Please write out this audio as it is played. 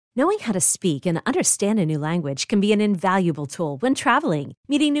Knowing how to speak and understand a new language can be an invaluable tool when traveling,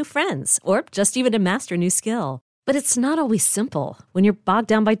 meeting new friends, or just even to master a new skill. But it's not always simple when you're bogged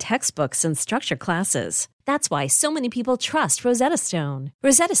down by textbooks and structured classes. That's why so many people trust Rosetta Stone.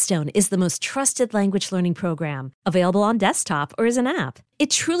 Rosetta Stone is the most trusted language learning program, available on desktop or as an app. It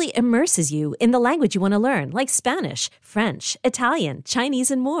truly immerses you in the language you want to learn, like Spanish, French, Italian,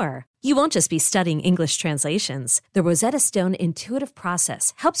 Chinese, and more. You won't just be studying English translations. The Rosetta Stone intuitive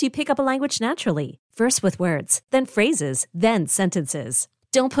process helps you pick up a language naturally, first with words, then phrases, then sentences.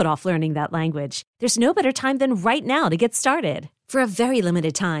 Don't put off learning that language. There's no better time than right now to get started. For a very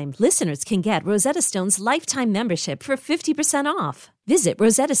limited time, listeners can get Rosetta Stone's lifetime membership for 50% off. Visit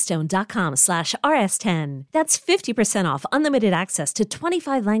rosettastone.com/rs10. That's 50% off unlimited access to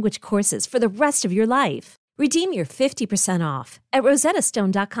 25 language courses for the rest of your life. Redeem your 50% off at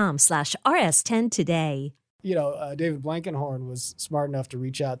rosettastone.com/rs10 today. You know, David Blankenhorn was smart enough to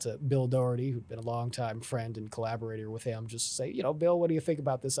reach out to Bill Doherty, who'd been a longtime friend and collaborator with him, just to say, you know, Bill, what do you think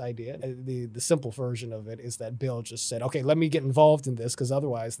about this idea? The simple version of it is that Bill just said, okay, let me get involved in this, because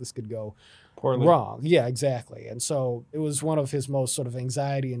otherwise this could go poorly wrong. Yeah, exactly. And so it was one of his most sort of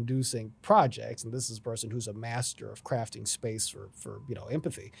anxiety-inducing projects, and this is a person who's a master of crafting space for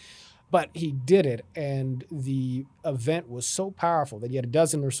empathy. But he did it, and the event was so powerful that you had a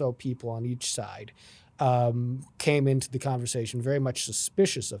dozen or so people on each side came into the conversation very much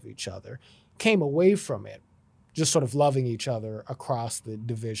suspicious of each other, came away from it just sort of loving each other across the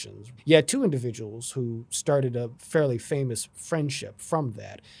divisions. You had two individuals who started a fairly famous friendship from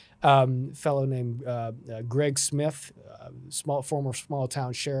that. A fellow named Greg Smith, former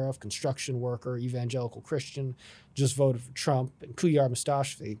small-town sheriff, construction worker, evangelical Christian, just voted for Trump, and Kuyar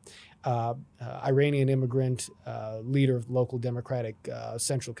Mustashvi, Iranian immigrant, leader of the local Democratic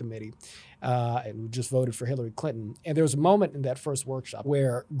Central Committee, and just voted for Hillary Clinton. And there was a moment in that first workshop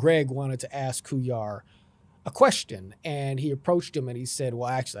where Greg wanted to ask Kuyar a question, and he approached him and he said, well,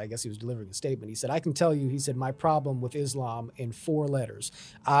 actually, I guess he was delivering a statement. He said, I can tell you, he said, my problem with Islam in 4 letters,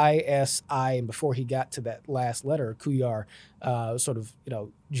 I, and before he got to that last letter, Kuyar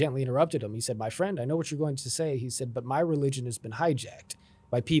gently interrupted him. He said, my friend, I know what you're going to say. He said, but my religion has been hijacked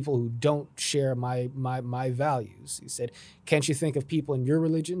by people who don't share my values. He said, can't you think of people in your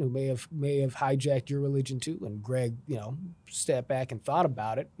religion who may have hijacked your religion too? And Greg, stepped back and thought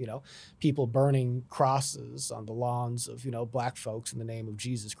about it, people burning crosses on the lawns of, black folks in the name of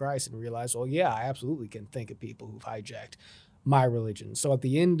Jesus Christ, and realized, well, yeah, I absolutely can think of people who've hijacked my religion. So at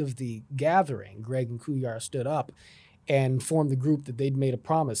the end of the gathering, Greg and Kuyar stood up and formed the group that they'd made a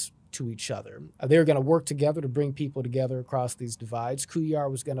promise to each other. They were going to work together to bring people together across these divides.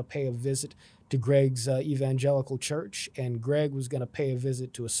 Kuyar was going to pay a visit to Greg's evangelical church, and Greg was going to pay a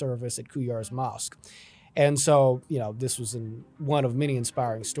visit to a service at Kuyar's mosque. And so, this was one of many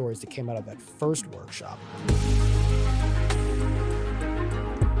inspiring stories that came out of that first workshop.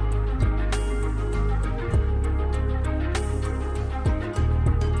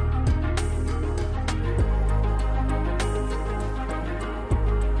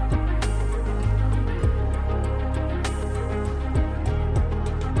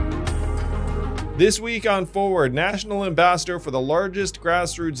 This week on Forward, National Ambassador for the largest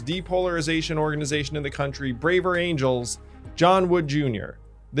grassroots depolarization organization in the country, Braver Angels, John Wood Jr.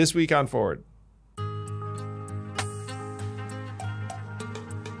 This week on Forward.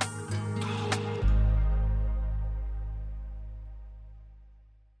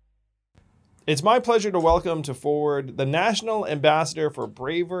 It's my pleasure to welcome to Forward the National Ambassador for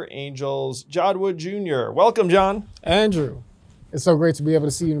Braver Angels, John Wood Jr. Welcome, John. Andrew. It's so great to be able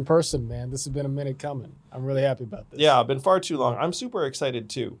to see you in person, man. This has been a minute coming. I'm really happy about this. Yeah, been far too long. I'm super excited,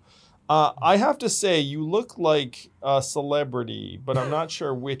 too. I have to say, you look like a celebrity, but I'm not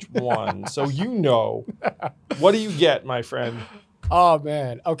sure which one. So what do you get, my friend? Oh,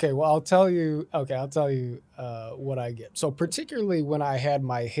 man. Okay, well, I'll tell you what I get. So particularly when I had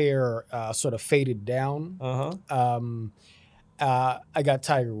my hair sort of faded down, I got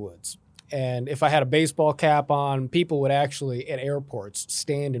Tiger Woods. And if I had a baseball cap on, people would actually, at airports,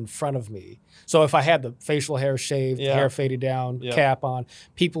 stand in front of me. So if I had the facial hair shaved, the hair faded down, cap on,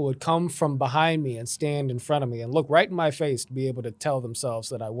 people would come from behind me and stand in front of me and look right in my face to be able to tell themselves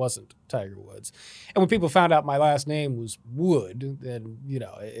that I wasn't Tiger Woods. And when people found out my last name was Wood, then,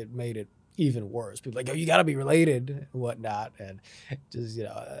 it made it even worse. People were like, oh, you got to be related and whatnot. And just,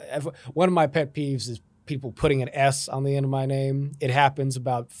 one of my pet peeves is people putting an S on the end of my name. It happens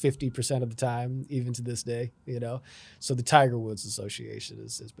about 50% of the time, even to this day, So the Tiger Woods Association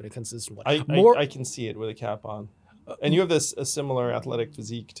has been a consistent one. I can see it with a cap on. And you have a similar athletic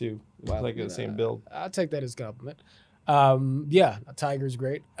physique, too. The same build. I'll take that as a compliment. Yeah, Tiger's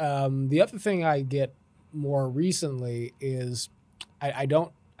great. The other thing I get more recently is I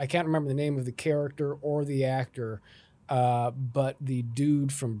can't remember the name of the character or the actor, but the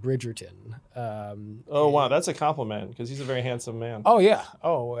dude from Bridgerton. Oh wow, that's a compliment because he's a very handsome man. Oh yeah.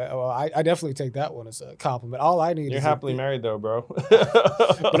 Oh, well, I definitely take that one as a compliment. All I need You're is happily married though, bro.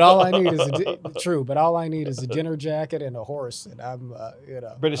 but all I need is true. But all I need is a dinner jacket and a horse, and I'm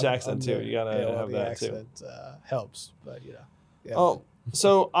British I'm accent too. there. You gotta well, have the that accent, too. helps, but yeah. Oh,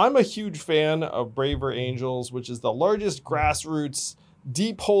 so I'm a huge fan of Braver Angels, which is the largest grassroots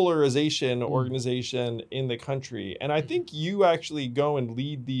depolarization organization in the country. And I think you actually go and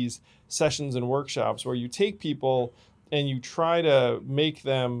lead these sessions and workshops where you take people and you try to make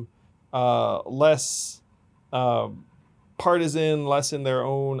them less partisan, less in their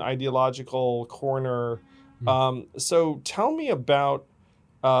own ideological corner. So tell me about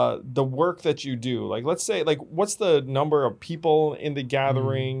the work that you do. Like, let's say, like, what's the number of people in the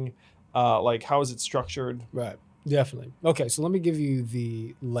gathering? Like, how is it structured? Right. Definitely. Okay, so let me give you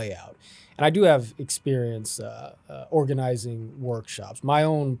the layout. And I do have experience organizing workshops. My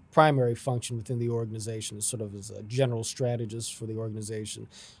own primary function within the organization is sort of as a general strategist for the organization,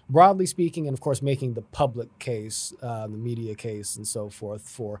 broadly speaking, and of course, making the public case, the media case, and so forth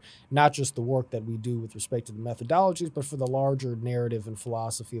for not just the work that we do with respect to the methodologies, but for the larger narrative and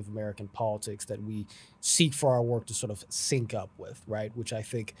philosophy of American politics that we seek for our work to sort of sync up with, right? Which I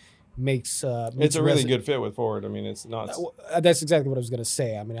think makes it's a really good fit with Forward. I mean, it's not. That's exactly what I was going to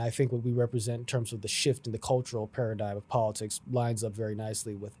say. I mean, I think what we represent in terms of the shift in the cultural paradigm of politics lines up very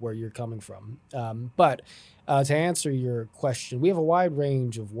nicely with where you're coming from. But to answer your question, we have a wide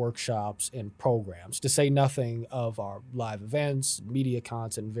range of workshops and programs, to say nothing of our live events, media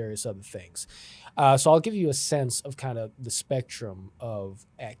content, and various other things. So I'll give you a sense of kind of the spectrum of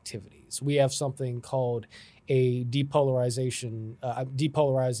activities. We have something called a depolarizing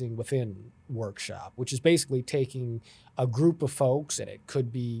within workshop, which is basically taking a group of folks, and it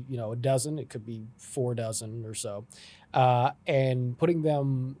could be, a dozen, it could be 4 dozen or so, and putting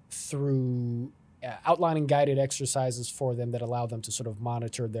them through outlining guided exercises for them that allow them to sort of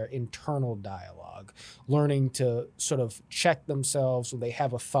monitor their internal dialogue, learning to sort of check themselves when they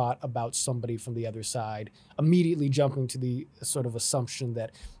have a thought about somebody from the other side, immediately jumping to the sort of assumption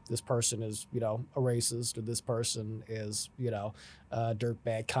that this person is, a racist, or this person is, a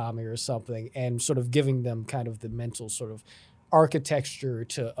dirtbag commie or something, and sort of giving them kind of the mental sort of architecture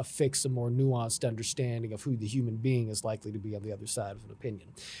to affix a more nuanced understanding of who the human being is likely to be on the other side of an opinion.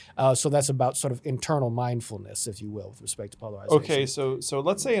 So that's about sort of internal mindfulness, if you will, with respect to polarization. Okay, so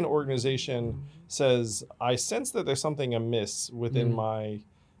let's say an organization says, I sense that there's something amiss within my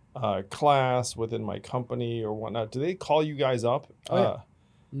class, within my company or whatnot. Do they call you guys up? Oh, yeah.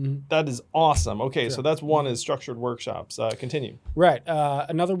 That is awesome. Okay, Sure. So that's one is structured workshops. Continue. Right.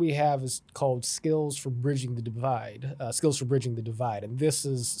 Another we have is called Skills for Bridging the Divide. And this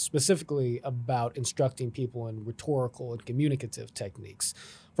is specifically about instructing people in rhetorical and communicative techniques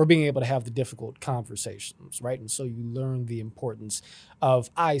for being able to have the difficult conversations, right? And so you learn the importance of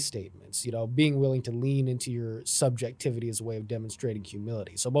I statements, being willing to lean into your subjectivity as a way of demonstrating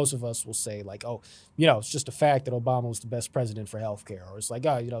humility. So most of us will say like, it's just a fact that Obama was the best president for healthcare, or it's like,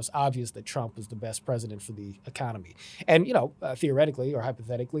 it's obvious that Trump was the best president for the economy. And, theoretically or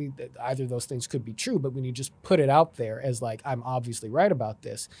hypothetically, either of those things could be true, but when you just put it out there as like, I'm obviously right about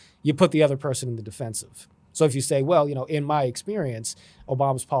this, you put the other person in the defensive. So if you say, well, in my experience,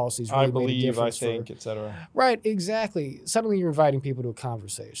 Obama's policies really made a difference. I think, et cetera. Right, exactly. Suddenly you're inviting people to a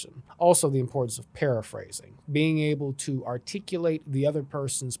conversation. Also the importance of paraphrasing, being able to articulate the other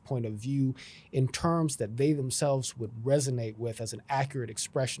person's point of view in terms that they themselves would resonate with as an accurate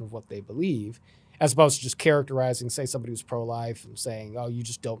expression of what they believe, as opposed to just characterizing, say, somebody who's pro-life and saying, you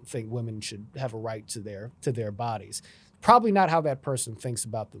just don't think women should have a right to their bodies. Probably not how that person thinks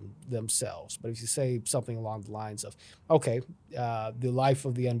about themselves. But if you say something along the lines of, okay, the life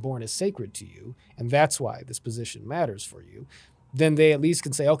of the unborn is sacred to you, and that's why this position matters for you, then they at least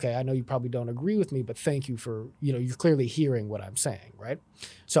can say, okay, I know you probably don't agree with me, but thank you for, you're clearly hearing what I'm saying, right?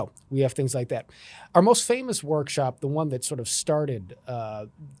 So we have things like that. Our most famous workshop, the one that sort of started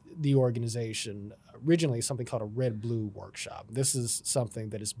the organization originally, is something called a Red-Blue workshop. This is something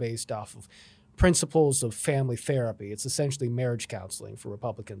that is based off of principles of family therapy. It's essentially marriage counseling for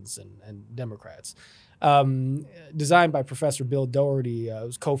Republicans and Democrats. Designed by Professor Bill Doherty,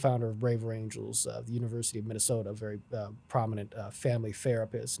 who's co-founder of Braver Angels, the University of Minnesota, a very prominent family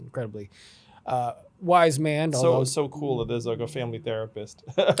therapist, incredibly wise man. So cool that there's like a family therapist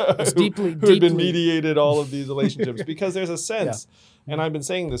deeply who had been mediated all of these relationships, because there's a sense, and I've been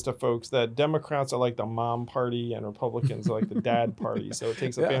saying this to folks, that Democrats are like the mom party and Republicans are like the dad party. So it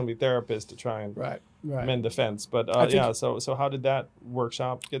takes a family therapist to try and mend the fence. But so how did that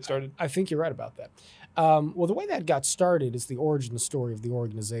workshop get started? I think you're right about that. Well, the way that got started is the origin story of the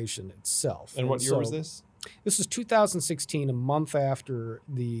organization itself. And what year was this? This is 2016, a month after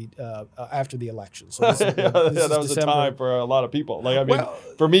the election. So this that was December. A time for a lot of people. Like, I mean,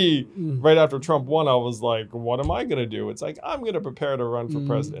 for me, right after Trump won, I was like, "What am I going to do?" It's like, I'm going to prepare to run for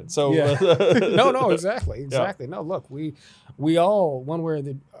president. So no, exactly. Yeah. No, look, we all, one way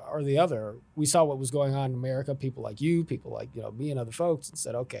or the other, we saw what was going on in America. People like you, people like me and other folks, and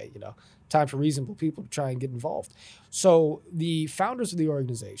said, okay, time for reasonable people to try and get involved. So the founders of the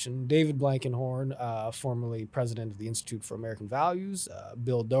organization, David Blankenhorn, formerly president of the Institute for American Values,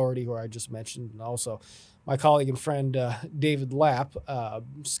 Bill Doherty, who I just mentioned, and also my colleague and friend David Lapp,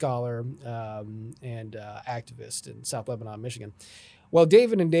 scholar and activist in South Lebanon, Michigan. Well,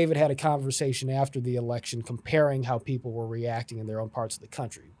 David and David had a conversation after the election comparing how people were reacting in their own parts of the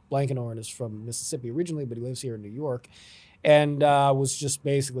country. Blankenhorn is from Mississippi originally, but he lives here in New York, and was just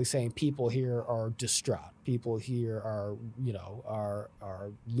basically saying people here are distraught. People here are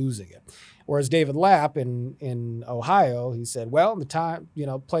losing it. Whereas David Lapp in Ohio, he said, well, in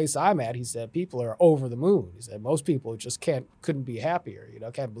the place I'm at, he said, people are over the moon. He said, most people just couldn't be happier.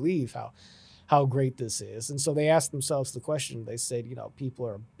 Can't believe how great this is. And so they asked themselves the question, they said, people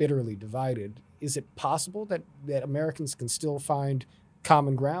are bitterly divided. Is it possible that Americans can still find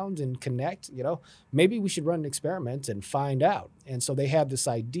common ground and connect? Maybe we should run an experiment and find out. And so they had this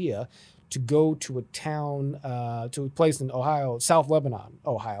idea to go to a town, to a place in Ohio, South Lebanon,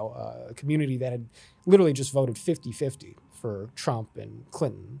 Ohio, a community that had literally just voted 50-50 for Trump and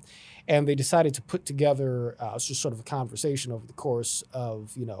Clinton. And they decided to put together just sort of a conversation over the course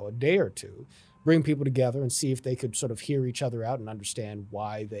of, a day or two, bring people together and see if they could sort of hear each other out and understand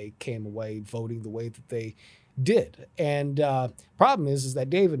why they came away voting the way that they did. And problem is that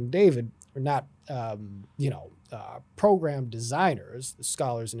David and David are not, program designers,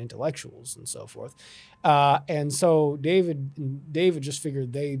 scholars and intellectuals and so forth. And so David just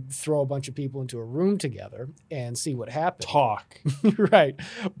figured they'd throw a bunch of people into a room together and see what happened. Talk. Right.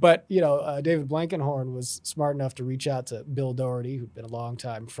 But, David Blankenhorn was smart enough to reach out to Bill Doherty, who'd been a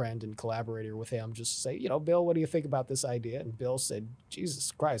longtime friend and collaborator with him, just to say, Bill, what do you think about this idea? And Bill said,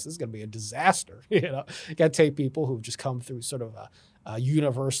 Jesus Christ, this is going to be a disaster. Got to take people who've just come through sort of a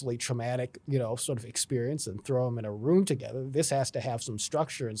universally traumatic, sort of experience and throw them in a room together. This has to have some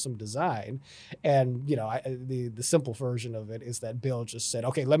structure and some design. And, the simple version of it is that Bill just said,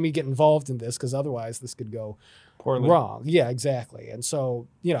 okay, let me get involved in this because otherwise this could go poorly wrong. Yeah, exactly. And so,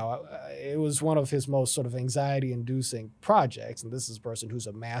 it was one of his most sort of anxiety-inducing projects. And this is a person who's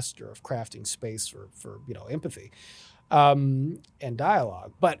a master of crafting space for empathy. And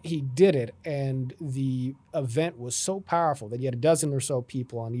dialogue, but he did it, and the event was so powerful that you had a dozen or so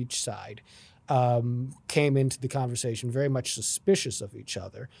people on each side came into the conversation very much suspicious of each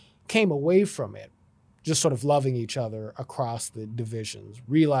other, came away from it just sort of loving each other across the divisions,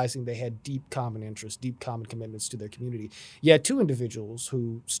 realizing they had deep common interests, deep common commitments to their community. You had two individuals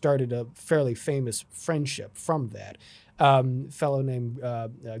who started a fairly famous friendship from that. Fellow named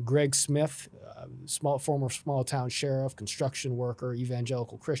Greg Smith, former small town sheriff, construction worker,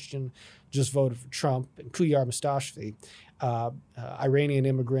 evangelical Christian, just voted for Trump, and Kuyar Mustashfi, Iranian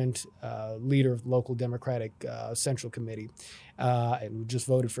immigrant, leader of the local Democratic Central Committee, and who just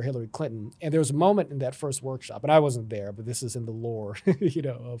voted for Hillary Clinton. And there was a moment in that first workshop, and I wasn't there, but this is in the lore,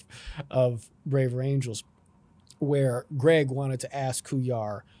 of Braver Angels, where Greg wanted to ask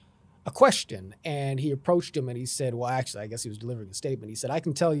Kuyar a question, and he approached him and he said, well, actually, I guess he was delivering a statement. He said, I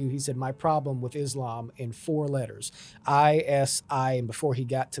can tell you, he said, my problem with Islam in 4 letters, I, and before he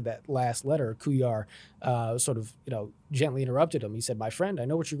got to that last letter, Kuyar sort of, gently interrupted him. He said, my friend, I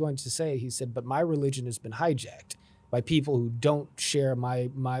know what you're going to say. He said, but my religion has been hijacked by people who don't share my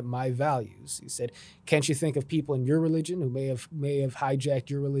values. He said, can't you think of people in your religion who may have hijacked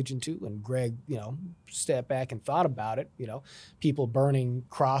your religion too? And Greg, stepped back and thought about it, people burning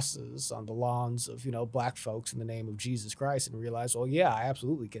crosses on the lawns of, black folks in the name of Jesus Christ, and realized, well, yeah, I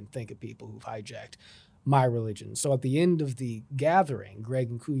absolutely can think of people who've hijacked my religion. So at the end of the gathering, Greg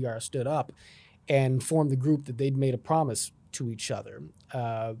and Kuyar stood up and formed the group that they'd made a promise to each other.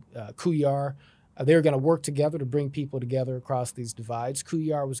 Kuyar, they were going to work together to bring people together across these divides.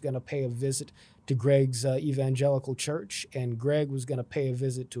 Kuyar was going to pay a visit to Greg's evangelical church, and Greg was going to pay a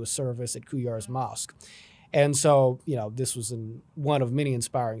visit to a service at Kuyar's mosque. And so, this was one of many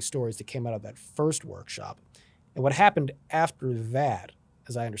inspiring stories that came out of that first workshop. And what happened after that,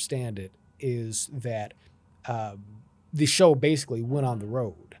 as I understand it, is that the show basically went on the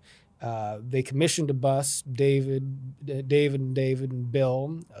road. They commissioned a bus, David and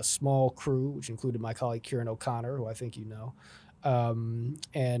Bill, a small crew, which included my colleague Kieran O'Connor, who I think you know,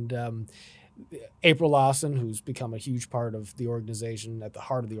 and April Lawson, who's become a huge part of the organization, at the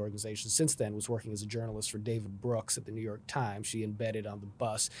heart of the organization since then, was working as a journalist for David Brooks at the New York Times. She embedded on the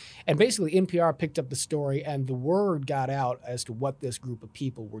bus. And basically, NPR picked up the story, and the word got out as to what this group of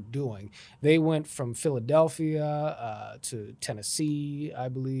people were doing. They went from Philadelphia to Tennessee, I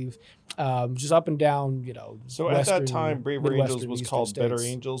believe, just up and down, So at that time, Braver Angels was called Better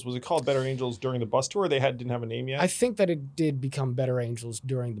Angels. Was it called Better Angels during the bus tour? They didn't have a name yet? I think that it did become Better Angels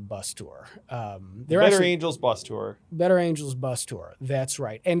during the bus tour. Better Angels bus tour. Better Angels bus tour. That's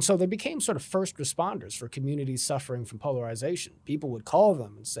right. And so they became sort of first responders for communities suffering from polarization. People would call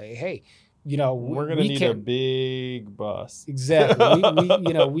them and say, hey, we're going to need a big bus. Exactly.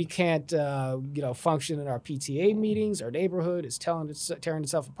 we can't, function in our PTA meetings. Our neighborhood is tearing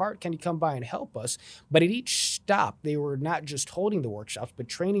itself apart. Can you come by and help us? But at each stop, they were not just holding the workshops, but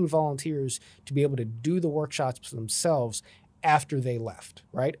training volunteers to be able to do the workshops themselves after they left,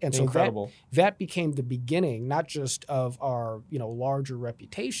 right? And so that became the beginning, not just of our, larger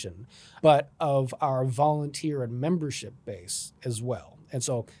reputation, but of our volunteer and membership base as well. And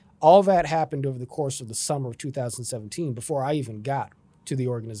so all that happened over the course of the summer of 2017 before I even got to the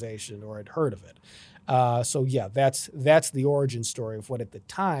organization or had heard of it. That's the origin story of what at the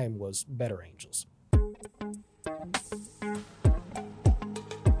time was Better Angels.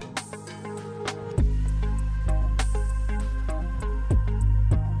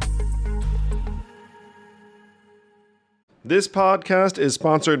 This podcast is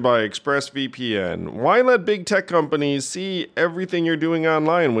sponsored by ExpressVPN. Why let big tech companies see everything you're doing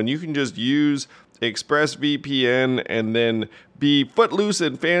online when you can just use ExpressVPN and then be footloose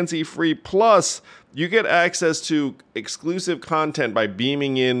and fancy free? Plus, you get access to exclusive content by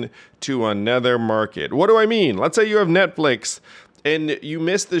beaming in to another market. What do I mean? Let's say you have Netflix and you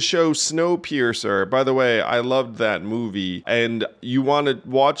missed the show Snowpiercer. By the way, I loved that movie. And you want to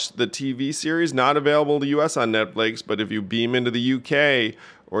watch the TV series, not available in the US on Netflix, but if you beam into the UK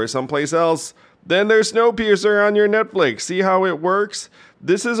or someplace else, then there's Snowpiercer on your Netflix. See how it works?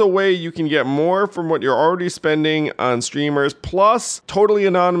 This is a way you can get more from what you're already spending on streamers, plus totally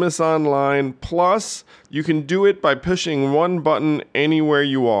anonymous online, plus you can do it by pushing one button anywhere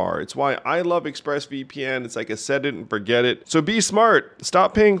you are. It's why I love ExpressVPN. It's like a set it and forget it. So be smart.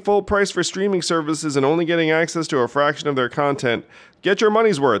 Stop paying full price for streaming services and only getting access to a fraction of their content. Get your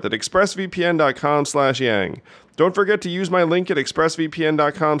money's worth at expressvpn.com/yang. Don't forget to use my link at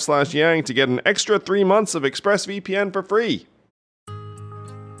expressvpn.com/yang to get an extra 3 months of ExpressVPN for free.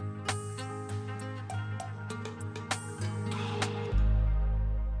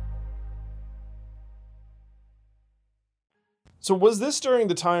 So was this during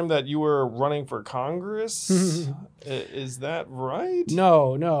the time that you were running for Congress? Is that right?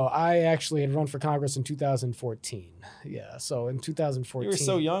 No. I actually had run for Congress in 2014. Yeah, so in 2014. You were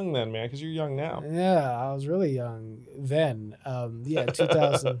so young then, man, because you're young now. Yeah, I was really young then.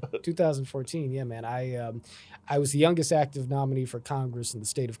 2014. Yeah, man. I was the youngest active nominee for Congress in the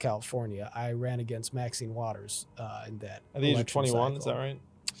state of California. I ran against Maxine Waters in that. At the age of 21, cycle. Is that right?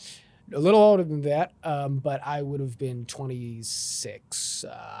 A little older than that, but I would have been 26.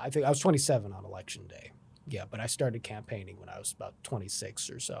 I think I was 27 on election day. Yeah, but I started campaigning when I was about 26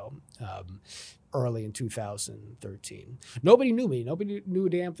 or so, early in 2013. Nobody knew me. Nobody knew a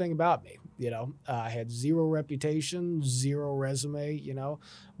damn thing about me. I had zero reputation, zero resume.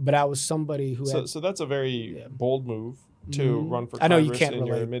 But I was somebody who. So that's a very bold move to run for Congress. I know you can't in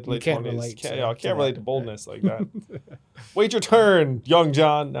relate. your mid-late 20s. I can't relate to boldness like that. Wait your turn, young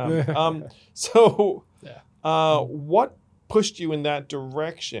John. No. What pushed you in that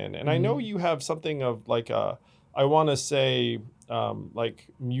direction? And I know you have something of like I want to say, like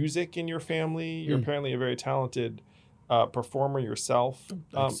music in your family. You're apparently a very talented performer yourself.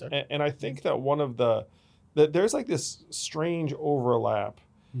 And I think that one of that there's like this strange overlap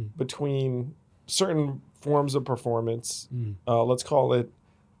between certain forms of performance. Let's call it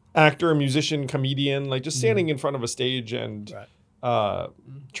actor, musician, comedian, like just standing in front of a stage and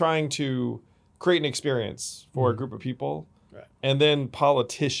trying to create an experience for a group of people. Right. And then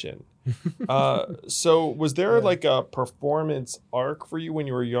politician. So was there like a performance arc for you when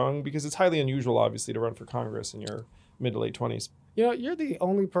you were young? Because it's highly unusual, obviously, to run for Congress in your mid to late 20s. You're the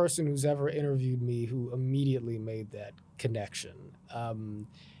only person who's ever interviewed me who immediately made that connection.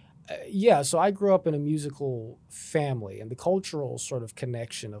 Yeah, so I grew up in a musical family, and the cultural sort of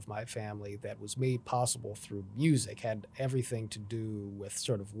connection of my family that was made possible through music had everything to do with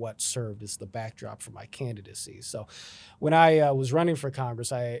sort of what served as the backdrop for my candidacy. So when I was running for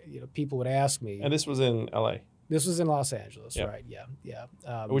Congress, people would ask me. And this was in L.A. This was in Los Angeles, Yep. right?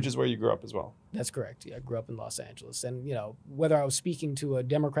 Yeah. Which is where you grew up as well. That's correct. Yeah, I grew up in Los Angeles. And, whether I was speaking to a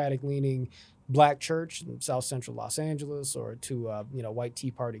Democratic-leaning black church in South Central Los Angeles or to a, white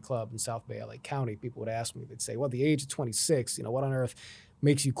Tea Party club in South Bay LA County, people would ask me, they'd say, well, at the age of 26, what on earth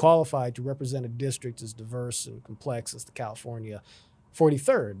makes you qualified to represent a district as diverse and complex as the California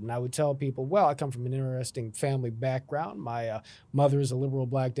 43rd? And I would tell people, well, I come from an interesting family background. My mother is a liberal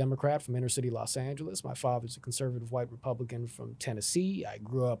black Democrat from inner city Los Angeles. My father's a conservative white Republican from Tennessee. I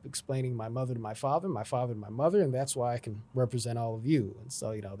grew up explaining my mother to my father to my mother, and that's why I can represent all of you. And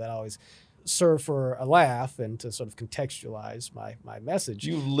so, that always served for a laugh and to sort of contextualize my message.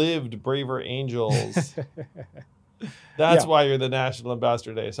 You lived Braver Angels. That's why you're the national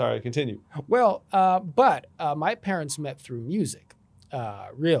ambassador today. Sorry, continue. Well, but my parents met through music.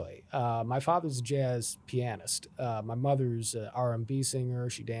 Really. My father's a jazz pianist. My mother's an R&B singer.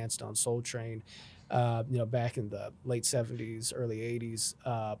 She danced on Soul Train, back in the late 70s, early 80s.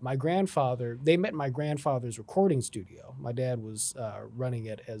 They met in my grandfather's recording studio. My dad was running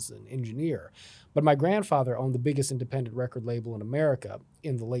it as an engineer. But my grandfather owned the biggest independent record label in America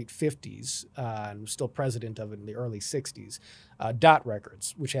in the late 50s and was still president of it in the early 60s. Dot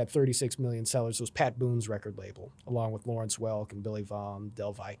Records, which had 36 million sellers, was Pat Boone's record label, along with Lawrence Welk and Billy Vaughn,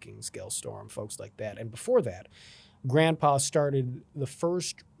 Del Vikings, Gail Storm, folks like that. And before that, Grandpa started the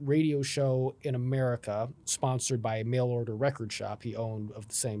first radio show in America, sponsored by a mail-order record shop he owned of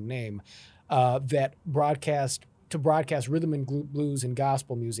the same name, that broadcast rhythm and blues and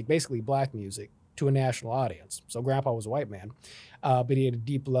gospel music, basically black music, to a national audience. So Grandpa was a white man, but he had a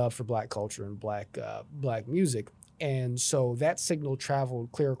deep love for black culture and black music. And so that signal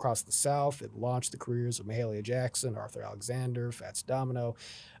traveled clear across the South. It launched the careers of Mahalia Jackson, Arthur Alexander, Fats Domino,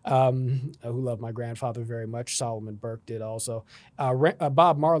 who loved my grandfather very much. Solomon Burke did also.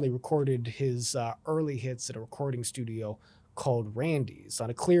 Bob Marley recorded his early hits at a recording studio called Randy's. On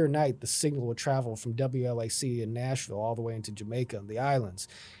a clear night, the signal would travel from WLAC in Nashville all the way into Jamaica and the islands.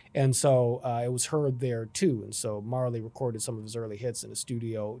 And so it was heard there too. And so Marley recorded some of his early hits in a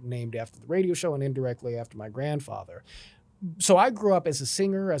studio named after the radio show and indirectly after my grandfather. So I grew up as a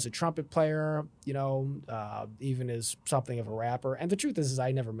singer, as a trumpet player, even as something of a rapper. And the truth is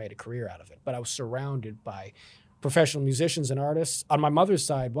I never made a career out of it, but I was surrounded by professional musicians and artists. On my mother's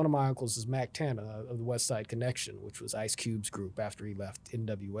side, one of my uncles is Mac 10 of the West Side Connection, which was Ice Cube's group after he left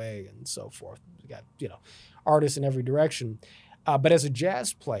NWA and so forth. We got, artists in every direction. But as a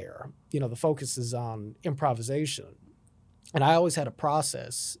jazz player, the focus is on improvisation. And I always had a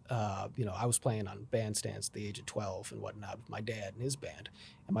process. I was playing on bandstands at the age of 12 and whatnot with my dad and his band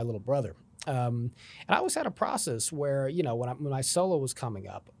and my little brother. And I always had a process where, when my solo was coming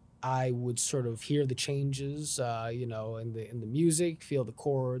up, I would sort of hear the changes, in the music, feel the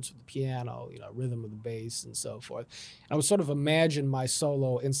chords, the piano, rhythm of the bass and so forth. And I would sort of imagine my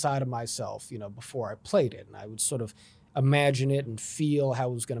solo inside of myself, before I played it. And I would sort of imagine it and feel how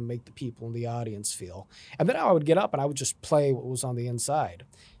it was going to make the people in the audience feel. And then I would get up and I would just play what was on the inside.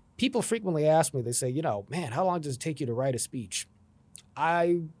 People frequently ask me, they say, man, how long does it take you to write a speech?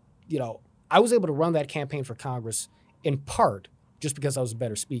 I was able to run that campaign for Congress in part just because I was a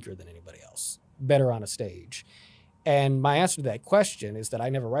better speaker than anybody else, better on a stage. And my answer to that question is that I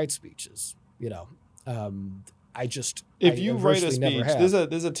never write speeches. If you write a speech,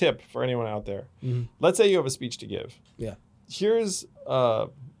 there's a tip for anyone out there. Mm-hmm. Let's say you have a speech to give. Yeah. Here's a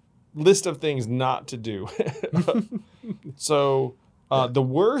list of things not to do. So the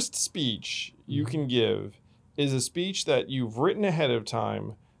worst speech you can give is a speech that you've written ahead of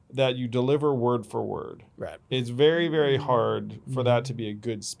time that you deliver word for word. Right. It's very, very hard for that to be a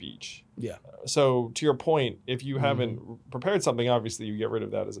good speech. Yeah. So to your point, if you haven't prepared something, obviously you get rid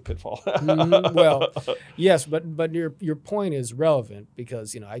of that as a pitfall. Well, yes, but your point is relevant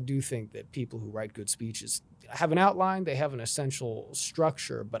because, I do think that people who write good speeches have an outline, they have an essential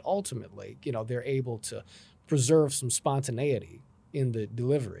structure, but ultimately, they're able to preserve some spontaneity in the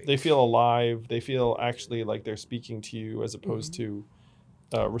delivery. They feel alive. They feel actually like they're speaking to you as opposed to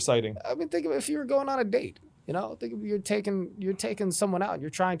reciting. I mean, think of if you were going on a date. Think of you're taking someone out. You're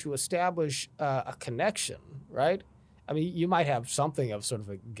trying to establish a connection, right? I mean, you might have something of sort of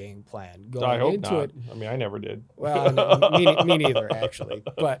a game plan going into it. I mean, I never did. Well, me neither, actually.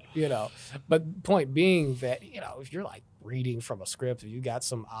 But, but point being that, if you're like reading from a script, if you got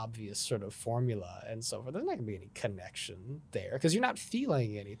some obvious sort of formula and so forth, there's not gonna be any connection there because you're not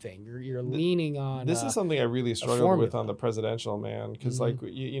feeling anything. You're leaning on. This is something I really struggled with on formula. the presidential, man, because like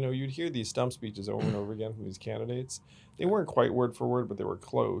you'd hear these stump speeches over and over again from these candidates. They weren't quite word for word, but they were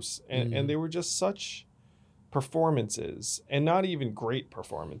close, and they were just such performances, and not even great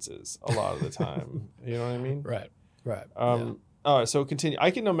performances a lot of the time. You know what I mean? Right. So continue. I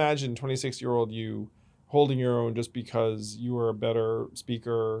can imagine 26-year-old you holding your own just because you were a better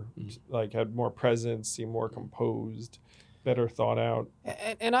speaker, like had more presence, seemed more composed, better thought out.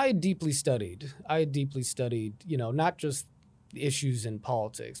 And I had deeply studied. Not just issues in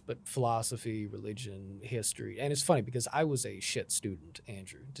politics, but philosophy, religion, history. And it's funny because I was a shit student,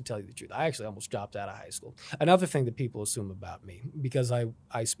 Andrew, to tell you the truth. I actually almost dropped out of high school. Another thing that people assume about me, because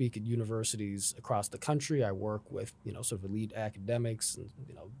I speak at universities across the country, I work with, sort of elite academics and,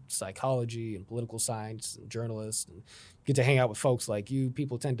 psychology and political science and journalists, and get to hang out with folks like you.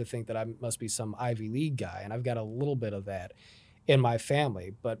 People tend to think that I must be some Ivy League guy, and I've got a little bit of that in my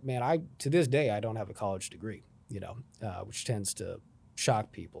family. But man, to this day, I don't have a college degree. Which tends to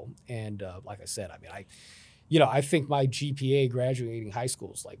shock people. And like I said, I think my GPA graduating high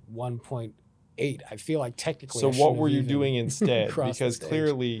school is like 1.8. I feel like technically. So what were you doing instead? Because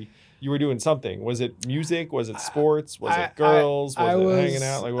clearly you were doing something. Was it music? Was it sports? Was it girls? Was it hanging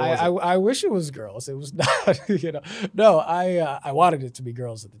out? Like what was it? I wish it was girls. It was not. No. I wanted it to be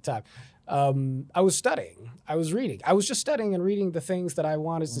girls at the time. I was studying. I was reading. I was just studying and reading the things that I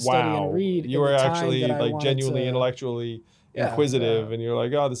wanted to study and read. You were actually like genuinely intellectually inquisitive, and you're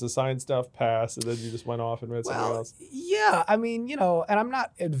like, oh, this is science stuff, pass, and then you just went off and read something else. Yeah, and I'm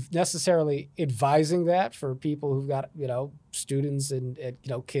not necessarily advising that for people who've got, students and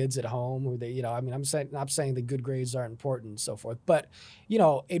kids at home who they, I'm not saying that good grades aren't important and so forth, but,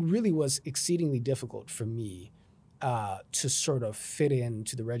 it really was exceedingly difficult for me to sort of fit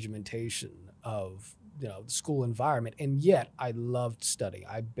into the regimentation of the school environment, and yet I loved studying.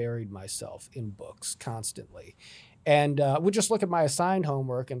 I buried myself in books constantly, and would just look at my assigned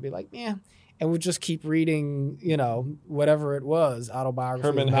homework and be like, yeah, and would just keep reading, whatever it was,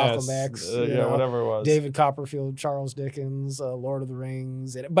 autobiography of Malcolm X, whatever it was, David Copperfield, Charles Dickens, Lord of the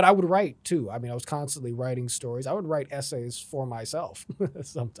Rings. But I would write too. I was constantly writing stories. I would write essays for myself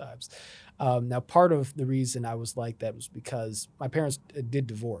sometimes. Now, part of the reason I was like that was because my parents did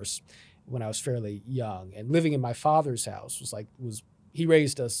divorce when I was fairly young, and living in my father's house was he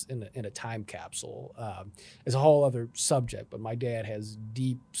raised us in a time capsule. It's a whole other subject, but my dad has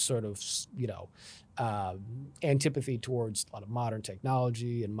deep sort of, antipathy towards a lot of modern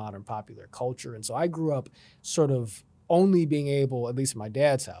technology and modern popular culture. And so I grew up sort of only being able, at least in my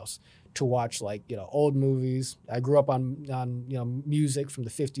dad's house, to watch old movies. I grew up on music from the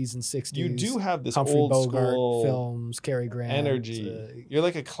 50s and 60s. You do have this Humphrey old Bogart school films, Cary Grant energy. You're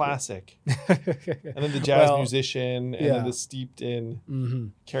like a classic, and then the jazz musician, and then the steeped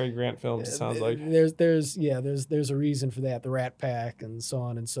in Cary Grant films. It sounds like there's a reason for that. The Rat Pack and so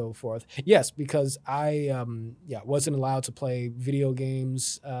on and so forth. Yes, because I wasn't allowed to play video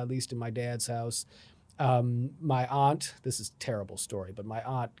games, at least in my dad's house. My aunt, this is a terrible story, but my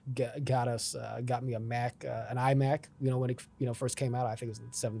aunt got me a Mac, an iMac, when it first came out. I think it was in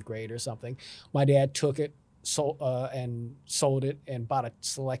 7th grade or something. My dad took it, sold it, and bought a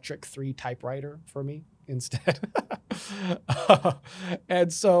Selectric 3 typewriter for me instead.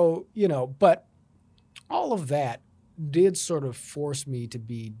 And so, but all of that did sort of force me to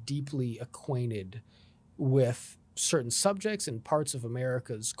be deeply acquainted with certain subjects and parts of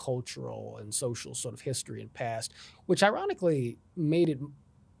America's cultural and social sort of history and past, which ironically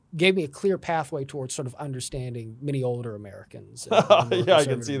gave me a clear pathway towards sort of understanding many older Americans. Yeah, I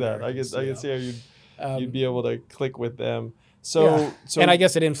can see that. I can see how you'd be able to click with them. So and I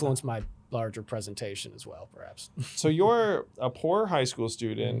guess it influenced my larger presentation as well, perhaps. So you're a poor high school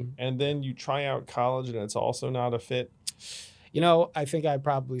student, and then you try out college, and it's also not a fit. I think I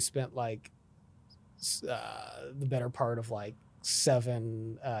probably spent the better part of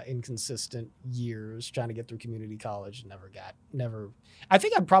 7 inconsistent years trying to get through community college, and never. I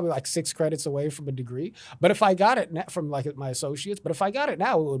think I'm probably 6 credits away from a degree, but if I got it from my associates, but if I got it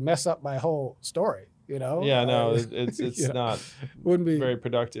now, it would mess up my whole story. Yeah, no, it's not wouldn't be very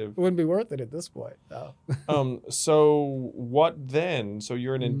productive. It wouldn't be worth it at this point. No. So what then? So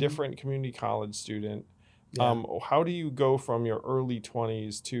you're an indifferent community college student. Yeah. How do you go from your early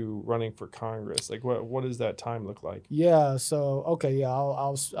 20s to running for Congress? What does that time look like? Yeah. So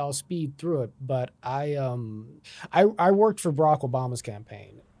I'll speed through it. But I worked for Barack Obama's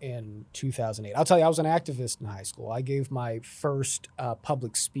campaign in 2008. I'll tell you, I was an activist in high school. I gave my first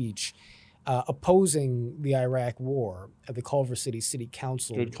public speech opposing the Iraq War at the Culver City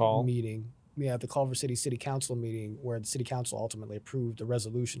Council Good call. meeting. Yeah, the Culver City Council meeting where the City Council ultimately approved a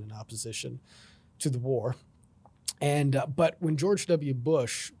resolution in opposition to the war. And but when George W.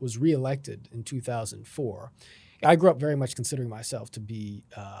 Bush was reelected in 2004, I grew up very much considering myself to be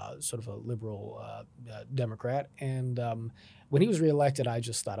sort of a liberal Democrat. And when he was reelected, I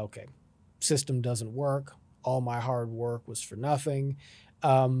just thought, okay, system doesn't work. All my hard work was for nothing.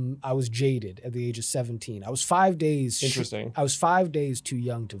 I was jaded at the age of 17. I was 5 days. Interesting. I was 5 days too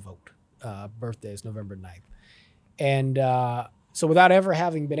young to vote. Birthday is November 9th. And so without ever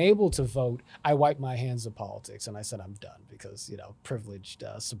having been able to vote, I wiped my hands of politics and I said, I'm done because, privileged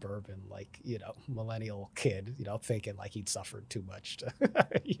suburban, millennial kid, thinking like he'd suffered too much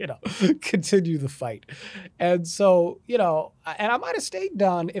to, continue the fight. And so, and I might have stayed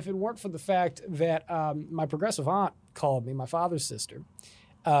done if it weren't for the fact that my progressive aunt called me, my father's sister.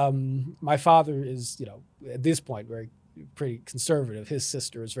 My father is, at this point, pretty conservative. His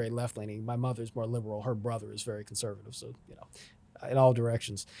sister is very left-leaning. My mother's more liberal. Her brother is very conservative. So, in all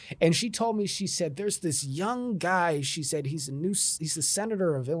directions. And she told me, she said, there's this young guy. She said, he's a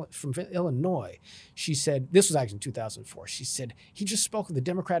senator from Illinois. She said, this was actually in 2004. She said, he just spoke at the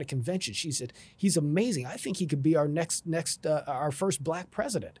Democratic convention. She said, he's amazing. I think he could be our our first black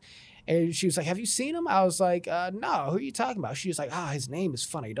president. And she was like, have you seen him? I was like, no, who are you talking about? She was like, his name is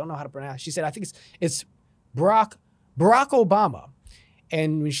funny. I don't know how to pronounce it. She said, I think it's Barack Obama.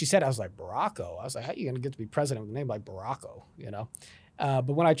 And when she said, I was like, Baracko. I was like, how are you going to get to be president with a name like Baracko, But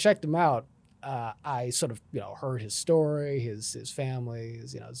when I checked him out, I sort of, heard his story, his family,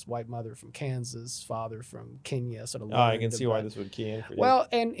 his white mother from Kansas, father from Kenya, sort of. I can see why this would key in for you. Well,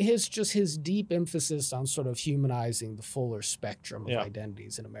 and his deep emphasis on sort of humanizing the fuller spectrum of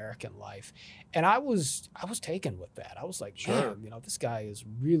identities in American life. And I was taken with that. I was like, sure. Man, this guy is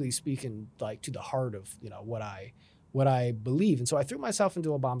really speaking like to the heart of, what I believe. And so I threw myself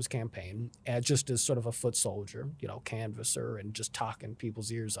into Obama's campaign just as sort of a foot soldier, canvasser and just talking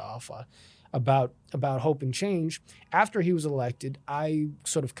people's ears off about hope and change. After he was elected, I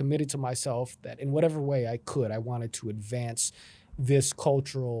sort of committed to myself that in whatever way I could, I wanted to advance this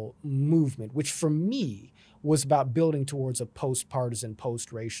cultural movement, which for me was about building towards a post-partisan,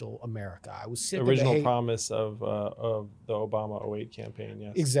 post-racial America. I was sick of the hate. Promise of the Obama 08 campaign,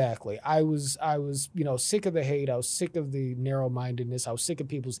 yes. Exactly. I was sick of the hate. I was sick of the narrow-mindedness. I was sick of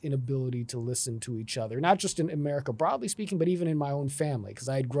people's inability to listen to each other, not just in America, broadly speaking, but even in my own family, because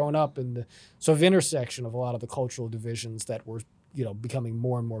I had grown up in the sort of intersection of a lot of the cultural divisions that were becoming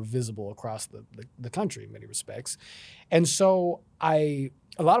more and more visible across the country in many respects. And so a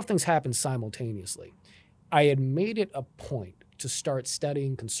lot of things happened simultaneously. I had made it a point to start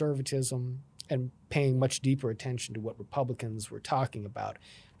studying conservatism and paying much deeper attention to what Republicans were talking about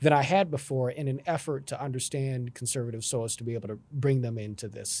than I had before in an effort to understand conservatives so as to be able to bring them into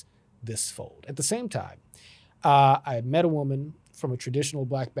this fold. At the same time, I met a woman from a traditional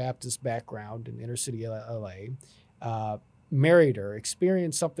Black Baptist background in inner city LA, married her,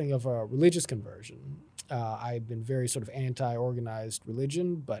 experienced something of a religious conversion. I had been very sort of anti-organized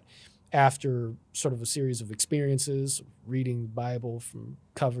religion, but after sort of a series of experiences, reading Bible from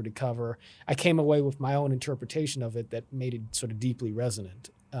cover to cover, I came away with my own interpretation of it that made it sort of deeply resonant.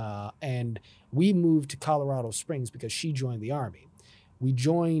 And we moved to Colorado Springs because she joined the Army. We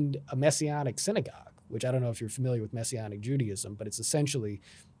joined a Messianic synagogue, which I don't know if you're familiar with Messianic Judaism, but it's essentially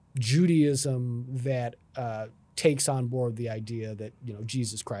Judaism that takes on board the idea that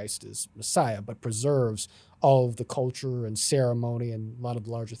Jesus Christ is Messiah, but preserves all of the culture and ceremony and a lot of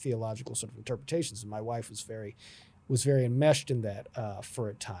the larger theological sort of interpretations. And my wife was very enmeshed in that for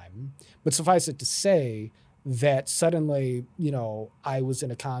a time. But suffice it to say that suddenly, I was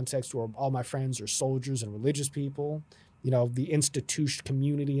in a context where all my friends are soldiers and religious people. The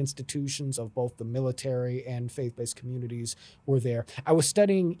community institutions of both the military and faith-based communities were there. I was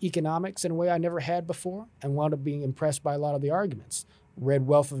studying economics in a way I never had before and wound up being impressed by a lot of the arguments. Read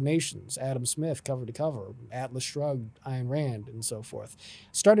Wealth of Nations, Adam Smith, cover to cover, Atlas Shrugged, Ayn Rand, and so forth.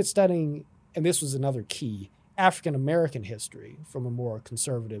 Started studying, and this was another key, African-American history from a more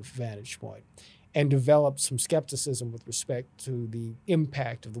conservative vantage point, and developed some skepticism with respect to the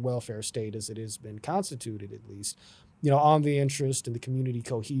impact of the welfare state as it has been constituted, at least, on the interest and the community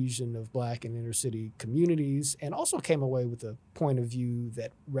cohesion of Black and inner city communities, and also came away with a point of view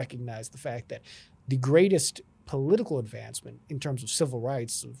that recognized the fact that the greatest political advancement in terms of civil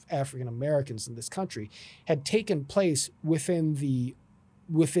rights of African Americans in this country had taken place within the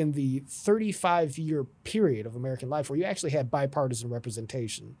 35-year period of American life where you actually had bipartisan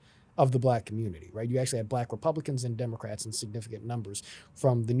representation of the black community, right? You actually had black Republicans and Democrats in significant numbers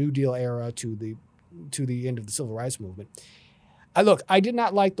from the New Deal era to the end of the Civil Rights Movement. I did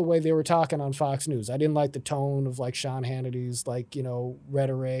not like the way they were talking on Fox News. I didn't like the tone of like Sean Hannity's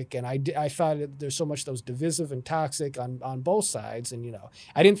rhetoric, and I thought that there's so much that was divisive and toxic on both sides. And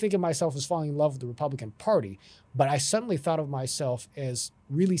I didn't think of myself as falling in love with the Republican Party, but I suddenly thought of myself as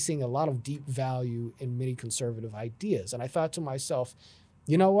really seeing a lot of deep value in many conservative ideas. And I thought to myself,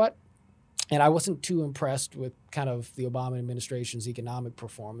 you know what? And I wasn't too impressed with kind of the Obama administration's economic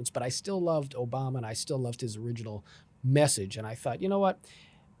performance, but I still loved Obama and I still loved his original message. And I thought, you know what,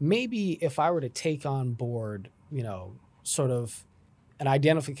 maybe if I were to take on board, sort of an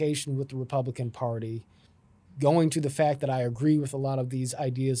identification with the Republican Party, going to the fact that I agree with a lot of these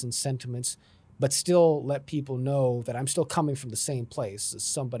ideas and sentiments, but still let people know that I'm still coming from the same place as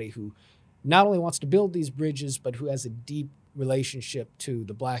somebody who not only wants to build these bridges, but who has a deep relationship to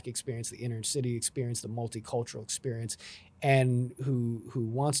the black experience, the inner city experience, the multicultural experience, and who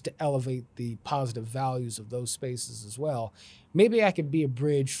wants to elevate the positive values of those spaces as well. Maybe I could be a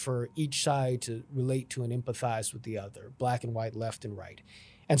bridge for each side to relate to and empathize with the other, black and white, left and right.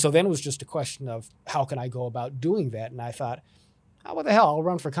 And so then it was just a question of how can I go about doing that? And I thought, oh, what the hell, I'll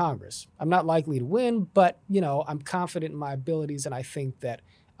run for Congress. I'm not likely to win, but I'm confident in my abilities, and I think that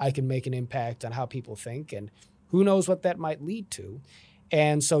I can make an impact on how people think, and who knows what that might lead to.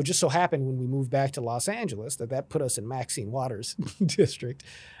 And so just so happened when we moved back to Los Angeles that put us in Maxine Waters' district,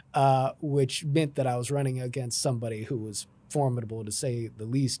 which meant that I was running against somebody who was formidable, to say the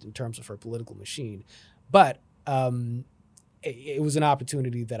least, in terms of her political machine. But it was an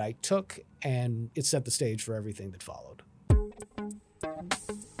opportunity that I took, and it set the stage for everything that followed.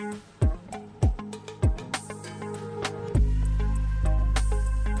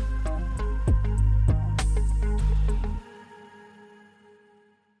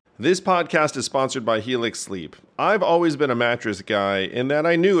 This podcast is sponsored by Helix Sleep. I've always been a mattress guy in that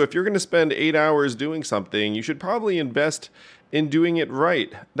I knew if you're going to spend 8 hours doing something, you should probably invest in doing it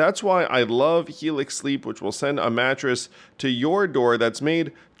right. That's why I love Helix Sleep, which will send a mattress to your door that's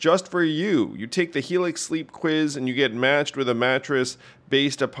made just for you. You take the Helix Sleep quiz and you get matched with a mattress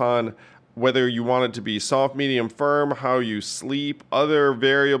based upon whether you want it to be soft, medium, firm, how you sleep, other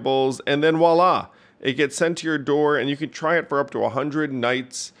variables, and then voila, it gets sent to your door and you can try it for up to 100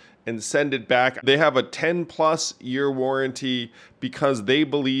 nights and send it back. They have a 10+ year warranty because they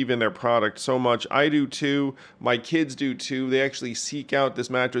believe in their product so much. I do too. My kids do too. They actually seek out this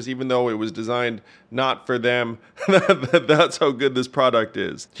mattress even though it was designed not for them. That's how good this product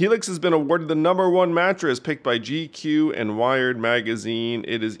is. Helix has been awarded the #1 mattress picked by GQ and Wired magazine.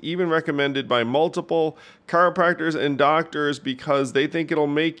 It is even recommended by multiple chiropractors and doctors because they think it'll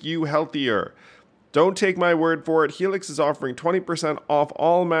make you healthier. Don't take my word for it. Helix is offering 20% off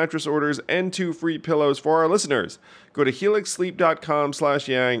all mattress orders and 2 free pillows for our listeners. Go to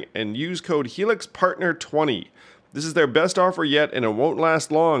helixsleep.com/yang and use code HelixPartner20. This is their best offer yet, and it won't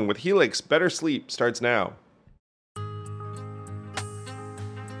last long. With Helix, better sleep starts now.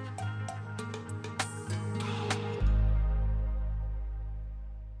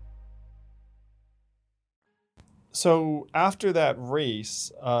 So after that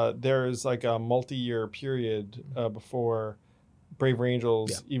race, there's like a multi-year period before Braver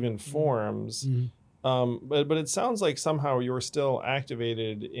Angels even forms. Mm-hmm. But it sounds like somehow you're still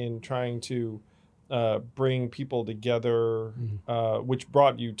activated in trying to bring people together, which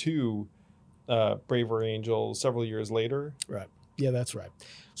brought you to Braver Angels several years later. Right. Yeah, that's right.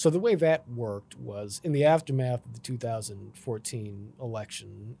 So the way that worked was in the aftermath of the 2014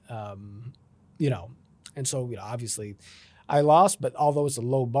 election, and so, obviously I lost, but although it's a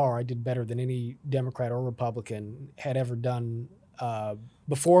low bar, I did better than any Democrat or Republican had ever done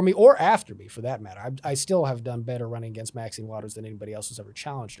before me or after me, for that matter. I still have done better running against Maxine Waters than anybody else who's ever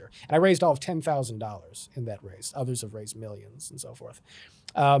challenged her. And I raised all of $10,000 in that race. Others have raised millions and so forth.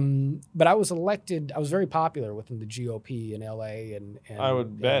 But I was elected. I was very popular within the GOP in LA and I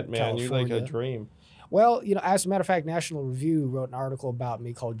would bet, man, California. You're like a dream. Well, as a matter of fact, National Review wrote an article about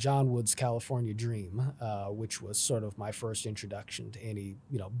me called John Wood's California Dream, which was sort of my first introduction to any,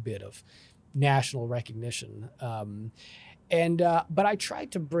 bit of national recognition. But I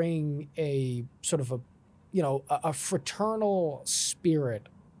tried to bring a sort of a fraternal spirit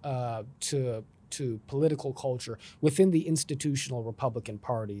to to political culture within the institutional Republican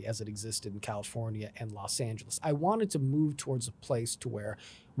Party as it existed in California and Los Angeles. I wanted to move towards a place to where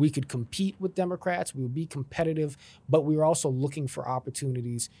we could compete with Democrats, we would be competitive, but we were also looking for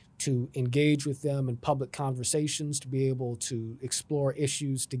opportunities to engage with them in public conversations, to be able to explore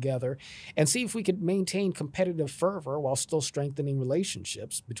issues together and see if we could maintain competitive fervor while still strengthening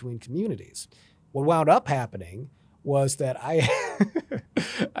relationships between communities. What wound up happening was that I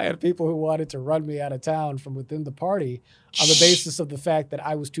had people who wanted to run me out of town from within the party on the basis of the fact that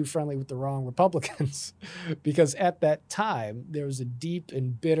I was too friendly with the wrong Republicans. Because at that time, there was a deep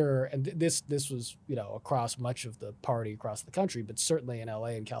and bitter, and this was, across much of the party across the country, but certainly in LA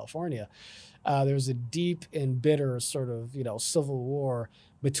and California, there was a deep and bitter sort of, civil war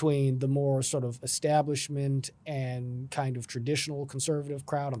between the more sort of establishment and kind of traditional conservative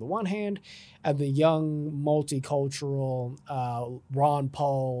crowd on the one hand, and the young, multicultural, Ron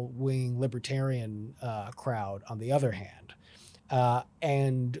Paul wing libertarian crowd on the other hand.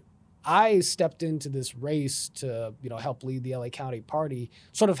 And I stepped into this race to, help lead the LA County Party,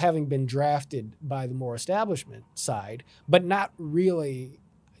 sort of having been drafted by the more establishment side, but not really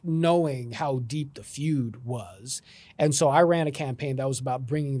knowing how deep the feud was. And so I ran a campaign that was about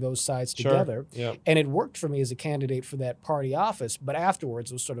bringing those sides together. Yep. And it worked for me as a candidate for that party office. But afterwards,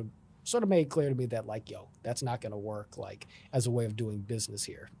 it was sort of made clear to me that, that's not going to work, as a way of doing business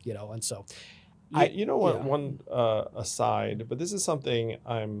here, And so one aside, but this is something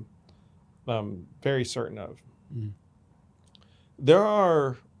I'm very certain of. Mm. There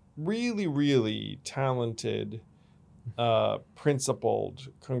are really, really talented principled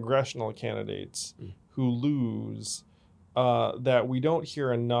congressional candidates who lose that we don't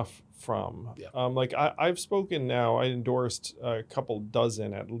hear enough from. Yeah. I've spoken now, I endorsed a couple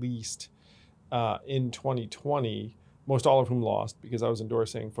dozen at least in 2020, most all of whom lost because I was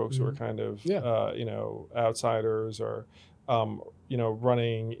endorsing folks who were kind of, outsiders or,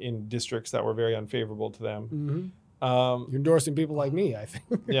 running in districts that were very unfavorable to them. Mm-hmm. You're endorsing people like me, I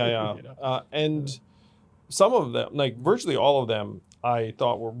think. Yeah. And some of them, virtually all of them, I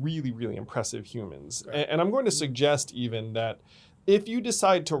thought were really, really impressive humans. Right. And I'm going to suggest even that if you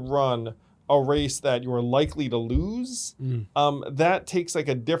decide to run a race that you're likely to lose, that takes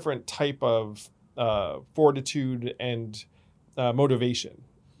a different type of fortitude and motivation.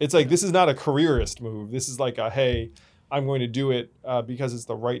 It's this is not a careerist move. This is hey, I'm going to do it because it's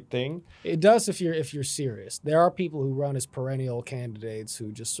the right thing. It does if you're serious. There are people who run as perennial candidates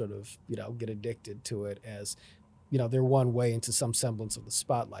who just sort of, get addicted to it as, their one way into some semblance of the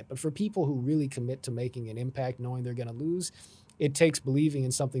spotlight. But for people who really commit to making an impact, knowing they're going to lose, it takes believing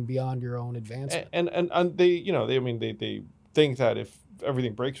in something beyond your own advancement. And they, they think that if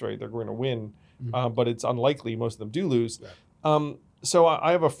everything breaks right, they're going to win, but it's unlikely. Most of them do lose. Right. So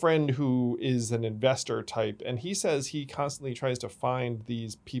I have a friend who is an investor type, and he says he constantly tries to find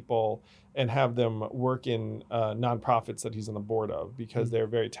these people and have them work in nonprofits that he's on the board of because they're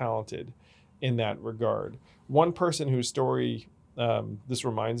very talented in that regard. One person whose story this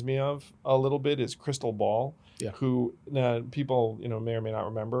reminds me of a little bit is Crystal Ball, who people may or may not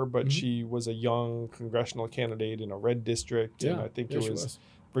remember, but she was a young congressional candidate in a red district, and I think it was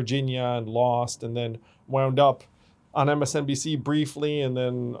Virginia, and lost, and then wound up on MSNBC briefly, and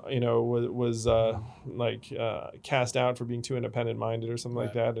then was cast out for being too independent minded or something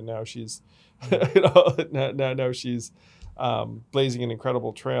like that, and now she's now she's blazing an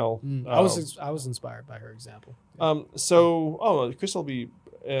incredible trail. I was inspired by her example. Chris will be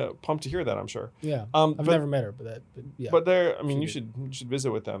pumped to hear that, I'm sure. Yeah, I've never met her, but they're you should visit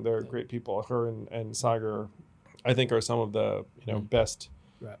with them. They're great people. Her and Sagar, I think, are some of the best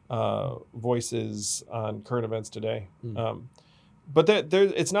voices on current events today. But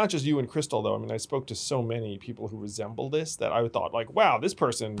it's not just you and Crystal, though. I mean, I spoke to so many people who resemble this that I thought, wow, this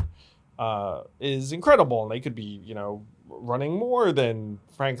person is incredible, and they could be, running more than,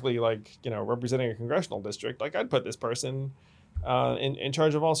 frankly, representing a congressional district. I'd put this person in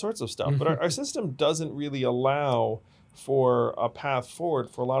charge of all sorts of stuff. But our system doesn't really allow for a path forward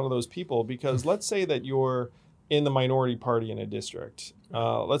for a lot of those people, because let's say that you're in the minority party in a district.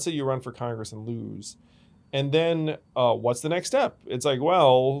 Let's say you run for Congress and lose. And then what's the next step? It's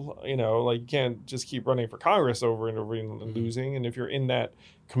you can't just keep running for Congress over and over and losing. And if you're in that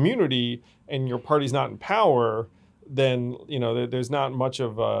community and your party's not in power, then, there's not much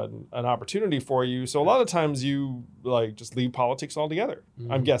of an opportunity for you. So a lot of times you just leave politics altogether,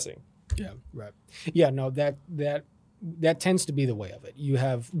 I'm guessing. Yeah, right. Yeah, no, that tends to be the way of it. You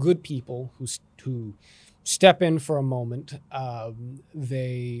have good people who step in for a moment.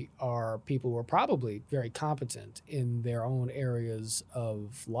 They are people who are probably very competent in their own areas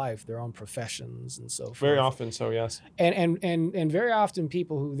of life, their own professions, and so forth. Very often so, yes. And very often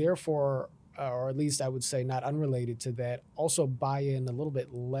people who therefore, or at least I would say not unrelated to that, also buy in a little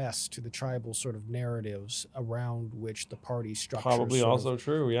bit less to the tribal sort of narratives around which the party structures Probably also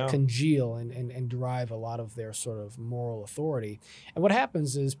true, yeah. congeal and derive a lot of their sort of moral authority. And what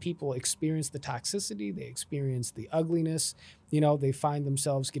happens is people experience the toxicity, they experience the ugliness, they find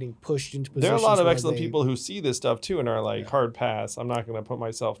themselves getting pushed into positions. There are a lot of where excellent people who see this stuff too and are like, hard pass. I'm not going to put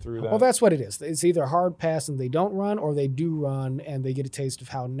myself through that. Well, that's what it is. It's either hard pass and they don't run, or they do run and they get a taste of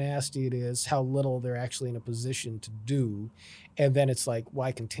how nasty it is, how little they're actually in a position to do. And then it's like,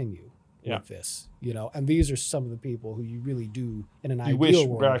 why continue with this? And these are some of the people who you really do in an ideal wish world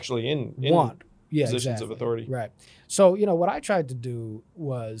were actually in want. positions of authority. Right. So, what I tried to do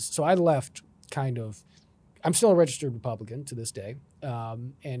was, so I left I'm still a registered Republican to this day,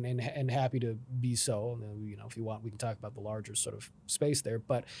 and happy to be so. And, if you want, we can talk about the larger sort of space there.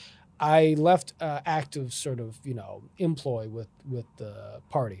 But I left active sort of, employ with the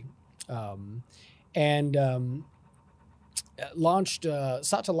party, and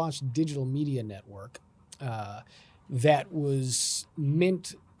sought to launch a digital media network that was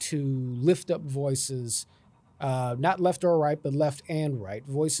meant to lift up voices. Not left or right, but left and right.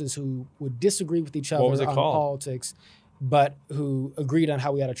 Voices who would disagree with each other on politics, but who agreed on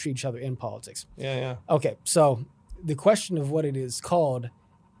how we ought to treat each other in politics. Yeah. Okay, so the question of what it is called,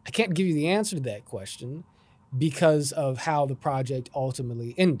 I can't give you the answer to that question because of how the project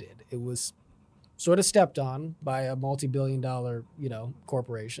ultimately ended. It was sort of stepped on by a multi-billion-dollar,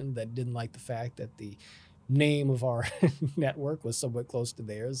 corporation that didn't like the fact that the name of our network was somewhat close to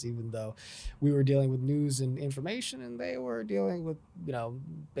theirs, even though we were dealing with news and information and they were dealing with,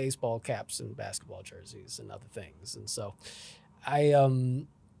 baseball caps and basketball jerseys and other things. And so I,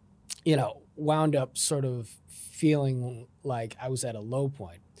 wound up sort of feeling like I was at a low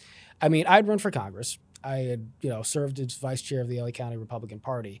point. I mean, I'd run for Congress. I had, served as vice chair of the LA County Republican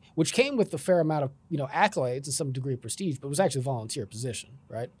Party, which came with a fair amount of, accolades and some degree of prestige, but it was actually a volunteer position,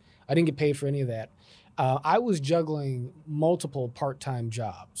 right? I didn't get paid for any of that. I was juggling multiple part-time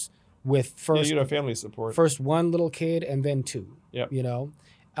jobs with first you had family support. First one little kid and then two. Yep.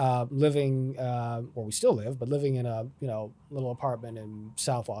 Living, or we still live, but living in a little apartment in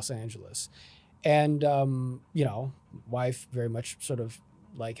South Los Angeles, and wife very much sort of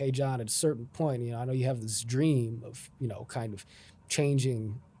like, hey John, at a certain point, I know you have this dream of kind of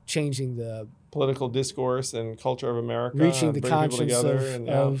changing the political discourse and culture of America, reaching the conscience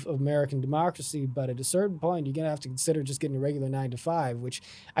of American democracy. But at a certain point, you're going to have to consider just getting a regular 9-to-5, which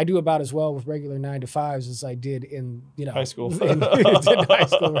I do about as well with regular 9-to-5s as I did in, high school. in high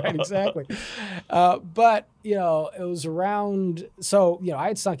school, right? Exactly. But, it was around, so, I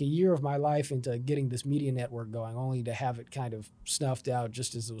had sunk a year of my life into getting this media network going, only to have it kind of snuffed out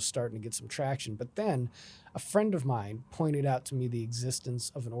just as it was starting to get some traction. But then a friend of mine pointed out to me the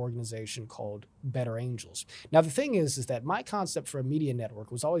existence of an organization called Better Angels. Now, the thing is that my concept for a media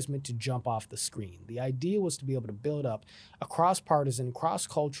network was always meant to jump off the screen. The idea was to be able to build up a cross-partisan,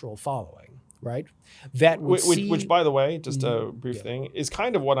 cross-cultural following, right? That would which, by the way, just a brief thing, is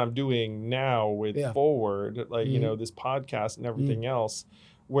kind of what I'm doing now with Forward, like, this podcast and everything else,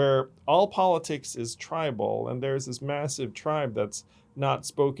 where all politics is tribal, and there's this massive tribe that's not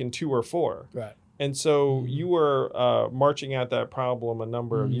spoken to or for. Right. And so you were marching at that problem a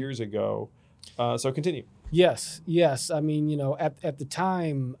number of years ago. So continue. Yes. I mean, at the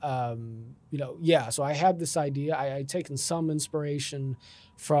time, so I had this idea. I had taken some inspiration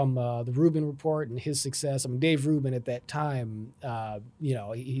from the Rubin Report and his success. I mean, Dave Rubin at that time,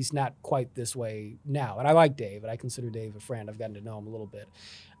 he's not quite this way now. And I like Dave, and I consider Dave a friend. I've gotten to know him a little bit.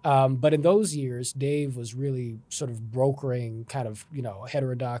 But in those years, Dave was really sort of brokering kind of,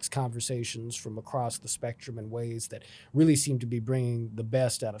 heterodox conversations from across the spectrum in ways that really seemed to be bringing the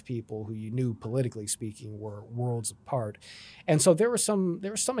best out of people who you knew, politically speaking, were worlds apart. And so there were some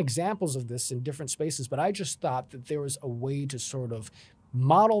examples of this in different spaces, but I just thought that there was a way to sort of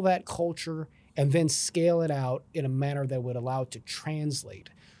model that culture and then scale it out in a manner that would allow it to translate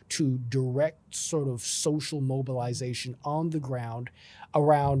to direct sort of social mobilization on the ground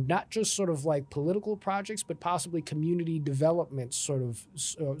around not just sort of like political projects, but possibly community development sort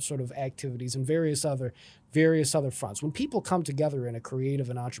of activities and various other fronts. When people come together in a creative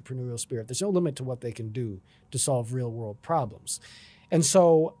and entrepreneurial spirit, there's no limit to what they can do to solve real world problems. And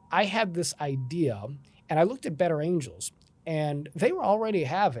so I had this idea, and I looked at Better Angels, and they were already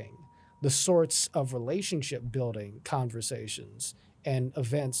having the sorts of relationship building conversations and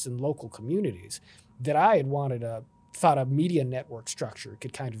events in local communities that I had thought a media network structure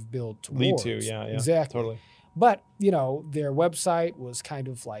could kind of build towards. Lead to, yeah, Exactly. totally. But, their website was kind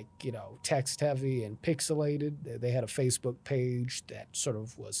of like, text heavy and pixelated. They had a Facebook page that sort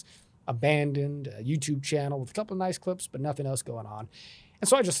of was abandoned, a YouTube channel with a couple of nice clips, but nothing else going on. And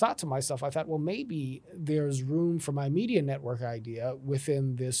so I just thought to myself, well, maybe there's room for my media network idea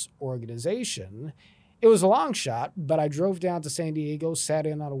within this organization. It was a long shot, but I drove down to San Diego, sat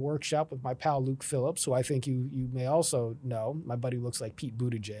in on a workshop with my pal Luke Phillips, who I think you may also know. My buddy looks like Pete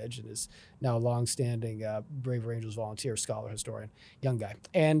Buttigieg and is now a longstanding Braver Angels volunteer, scholar, historian, young guy.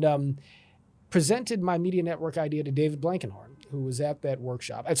 And presented my media network idea to David Blankenhorn, who was at that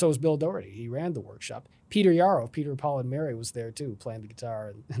workshop. And so was Bill Doherty. He ran the workshop. Peter Yarrow, Peter, Paul, and Mary was there too, playing the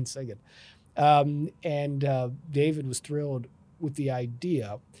guitar and singing. David was thrilled with the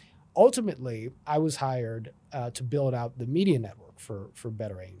idea. Ultimately, I was hired to build out the media network for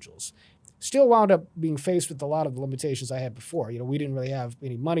Better Angels. Still wound up being faced with a lot of the limitations I had before. We didn't really have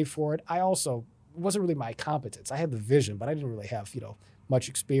any money for it. It wasn't really my competence. I had the vision, but I didn't really have, much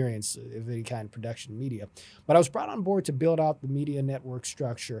experience of any kind of production media. But I was brought on board to build out the media network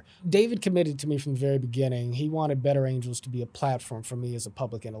structure. David committed to me from the very beginning. He wanted Better Angels to be a platform for me as a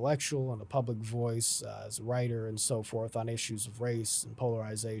public intellectual and a public voice, as a writer and so forth on issues of race and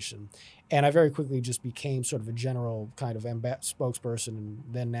polarization. And I very quickly just became sort of a general kind of spokesperson and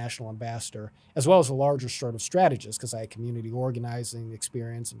then national ambassador, as well as a larger sort of strategist, because I had community organizing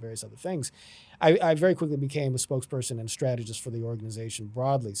experience and various other things. I very quickly became a spokesperson and strategist for the organization,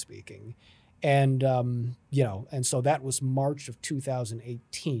 broadly speaking. And, and so that was March of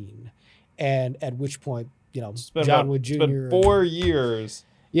 2018. And at which point, John Wood Jr. It's been 4 years.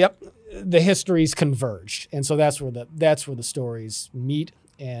 Yep. The histories converged. And so that's where the stories meet.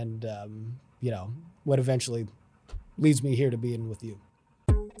 And, what eventually leads me here to being with you.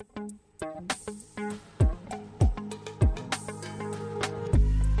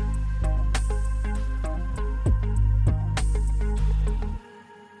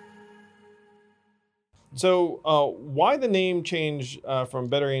 So why the name change from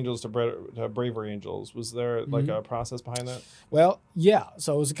Better Angels to Braver Angels? Was there a process behind that? Well, yeah.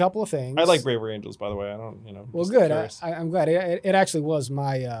 So it was a couple of things. I like Braver Angels, by the way. I don't, Well, good. I'm glad. It actually was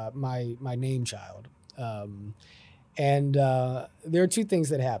my my name child. And there are two things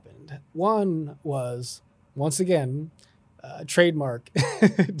that happened. One was, once again, trademark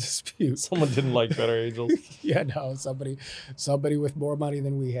dispute. Someone didn't like Better Angels. Yeah, no, somebody with more money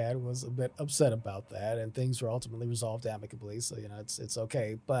than we had was a bit upset about that, and things were ultimately resolved amicably. So it's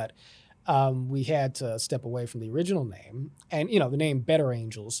okay, but we had to step away from the original name, and the name Better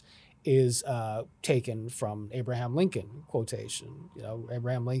Angels is taken from Abraham Lincoln quotation.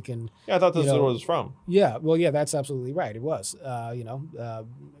 Abraham Lincoln. Yeah, I thought that's what it was from. Yeah, well, yeah, that's absolutely right. It was.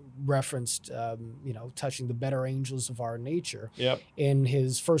 Referenced, touching the better angels of our nature. Yep. In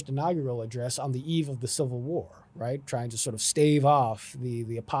his first inaugural address on the eve of the Civil War, right? Trying to sort of stave off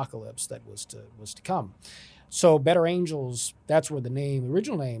the apocalypse that was to come. So Better Angels, that's where the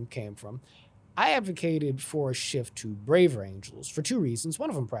original name came from. I advocated for a shift to Braver Angels for two reasons.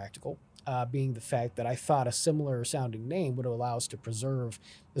 One of them practical, being the fact that I thought a similar sounding name would allow us to preserve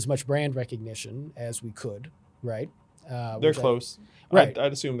as much brand recognition as we could, right? They're close. Right.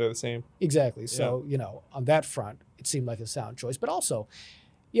 I'd assume they're the same. Exactly. So, on that front, it seemed like a sound choice. But also,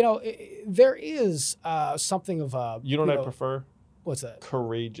 there is something of a... You know what I prefer? What's that?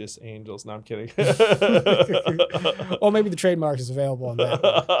 Courageous Angels. No, I'm kidding. Well, maybe the trademark is available on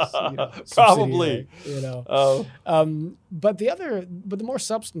that. Probably. But the more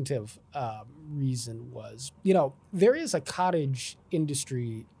substantive reason was, there is a cottage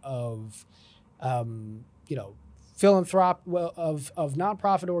industry of, of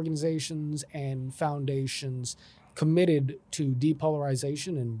nonprofit organizations and foundations committed to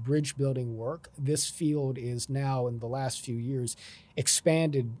depolarization and bridge building work. This field is now, in the last few years,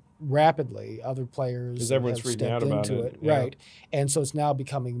 expanded rapidly. Other players have stepped into it. Yeah. Right. And so it's now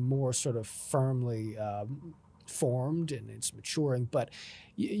becoming more sort of firmly formed, and it's maturing. But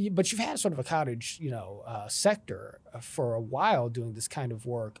you've had sort of a cottage, sector for a while doing this kind of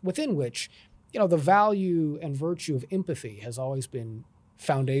work, within which, the value and virtue of empathy has always been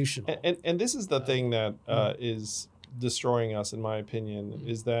foundational. And this is the thing that is destroying us, in my opinion,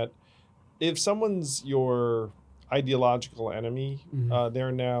 is that if someone's your ideological enemy,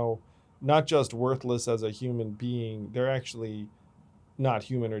 they're now not just worthless as a human being, they're actually not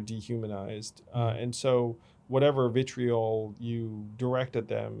human or dehumanized. And so whatever vitriol you direct at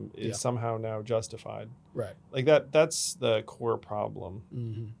them is somehow now justified. Right. Like that's the core problem.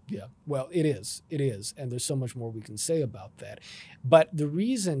 Mm-hmm. Yeah. Well, it is. And there's so much more we can say about that. But the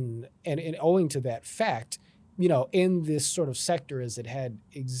reason, and owing to that fact, in this sort of sector as it had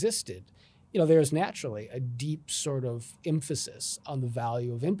existed, there's naturally a deep sort of emphasis on the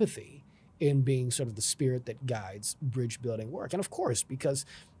value of empathy in being sort of the spirit that guides bridge building work. And of course, because,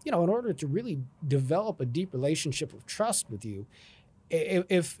 in order to really develop a deep relationship of trust with you,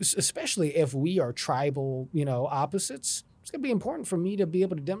 especially if we are tribal, opposites, it's going to be important for me to be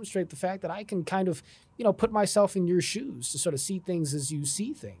able to demonstrate the fact that I can kind of, put myself in your shoes to sort of see things as you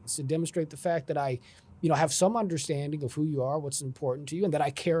see things, to demonstrate the fact that I, have some understanding of who you are, what's important to you, and that I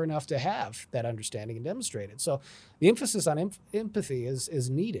care enough to have that understanding and demonstrate it. So the emphasis on empathy is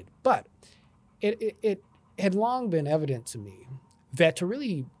needed. But it had long been evident to me that to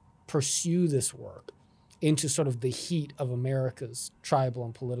really pursue this work into sort of the heat of America's tribal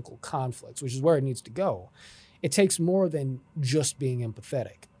and political conflicts, which is where it needs to go, it takes more than just being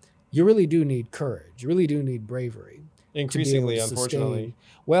empathetic. You really do need courage. You really do need bravery. Increasingly, unfortunately.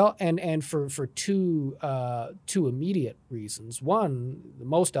 Well, and for two immediate reasons. One, the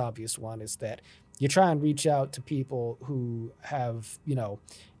most obvious one, is that you try and reach out to people who have,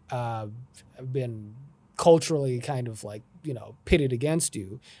 been culturally kind of like, pitted against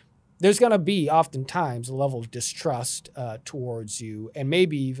you. There's going to be oftentimes a level of distrust towards you, and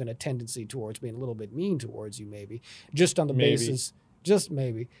maybe even a tendency towards being a little bit mean towards you, maybe, just on the basis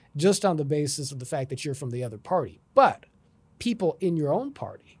of the fact that you're from the other party. But people in your own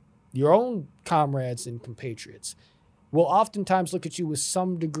party, your own comrades and compatriots, will oftentimes look at you with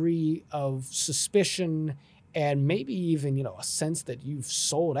some degree of suspicion and maybe even, a sense that you've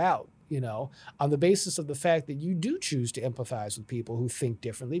sold out, on the basis of the fact that you do choose to empathize with people who think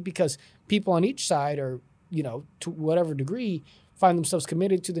differently, because people on each side are, to whatever degree, find themselves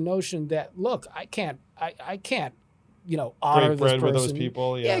committed to the notion that, look, I can't, honor break this bread person. with those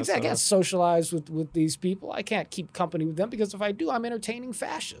people. Yeah, exactly. I can't socialize with these people. I can't keep company with them, because if I do, I'm entertaining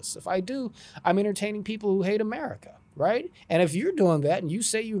fascists. If I do, I'm entertaining people who hate America, right? And if you're doing that and you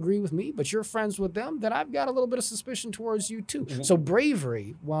say you agree with me, but you're friends with them, then I've got a little bit of suspicion towards you too. Mm-hmm. So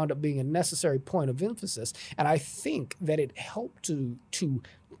bravery wound up being a necessary point of emphasis. And I think that it helped to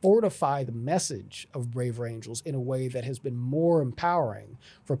fortify the message of Braver Angels in a way that has been more empowering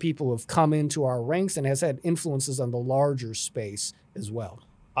for people who have come into our ranks and has had influences on the larger space as well.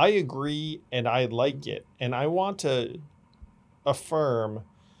 I agree, and I like it. And I want to affirm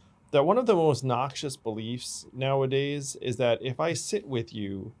that one of the most noxious beliefs nowadays is that if I sit with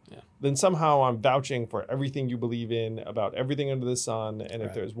you, then somehow I'm vouching for everything you believe in about everything under the sun. And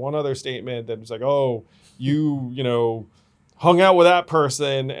if there's one other statement that is like, oh, you hung out with that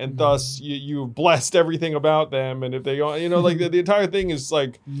person and thus you've blessed everything about them. And if they, like the entire thing is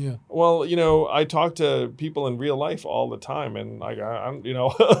like, well, I talk to people in real life all the time, and like, I'm,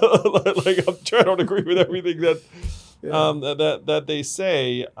 like I'm sure I don't agree with everything that they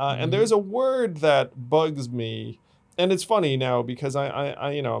say. And there's a word that bugs me, and it's funny now because I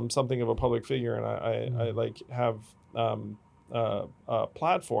I'm something of a public figure, and I like have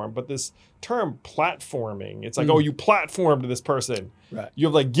platform, but this term platforming, it's like, oh, you platformed this person. Right.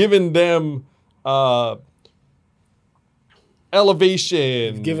 You've like given them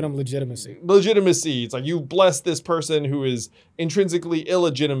elevation. You've given them legitimacy. It's like you blessed this person who is intrinsically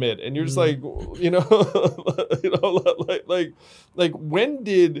illegitimate, and you're just like, like when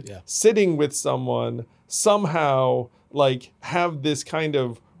did sitting with someone somehow like have this kind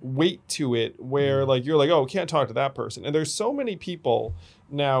of weight to it where like you're like, oh, can't talk to that person? And there's so many people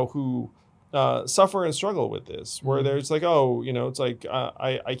now who suffer and struggle with this, where there's like, oh, it's like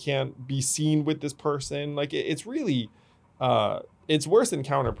I can't be seen with this person. Like it's really it's worse than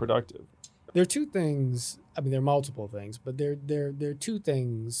counterproductive. There are two things. I mean, there are multiple things, but there are two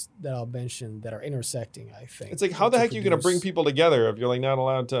things that I'll mention that are intersecting, I think. It's like, how the heck are you going to bring people together if you're like not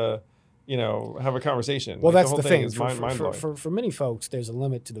allowed to have a conversation? Well, like, that's the thing. Mind-blowing. For many folks, there's a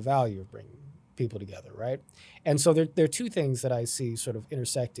limit to the value of bringing people together, right? And so there are two things that I see sort of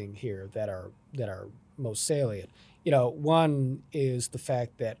intersecting here that are most salient. One is the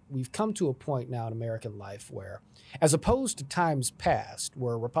fact that we've come to a point now in American life where, as opposed to times past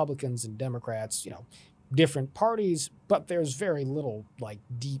where Republicans and Democrats, different parties, but there's very little like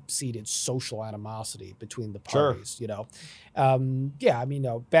deep-seated social animosity between the parties. Sure.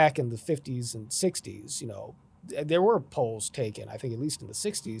 Back in the 50s and 60s, there were polls taken, I think at least in the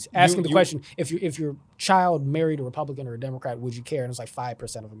 60s, asking the question, if your child married a Republican or a Democrat, would you care? And it's like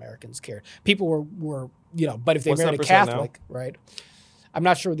 5% of Americans cared. People were but if they married a Catholic, right? I'm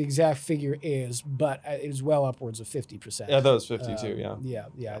not sure what the exact figure is, but it is well upwards of 50%. Yeah, that was 52.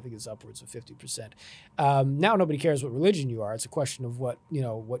 Yeah, I think it's upwards of 50%. Now nobody cares what religion you are. It's a question of what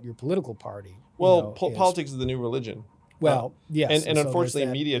your political party. Well, is. politics is the new religion. Well, yes, and so unfortunately, there's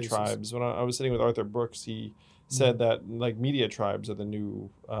that media basis. tribes. When I was sitting with Arthur Brooks, he said that like media tribes are the new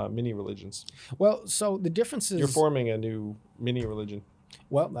mini religions. Well, so the difference is You're forming a new mini religion.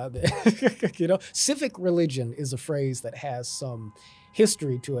 Well, civic religion is a phrase that has some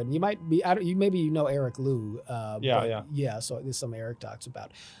history to it. And you might be, maybe you know Eric Liu. Yeah. So there's some Eric talks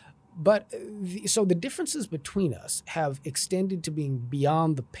about. But so the differences between us have extended to being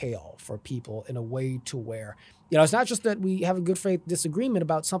beyond the pale for people in a way to where, it's not just that we have a good faith disagreement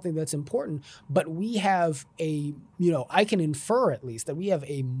about something that's important, but we have I can infer at least that we have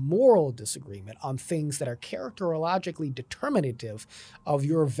a moral disagreement on things that are characterologically determinative of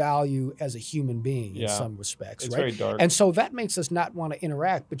your value as a human being in some respects. It's right? very dark. And so that makes us not want to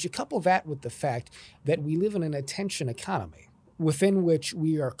interact. But you couple that with the fact that we live in an attention economy within which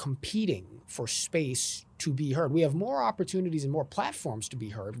we are competing for space to be heard. We have more opportunities and more platforms to be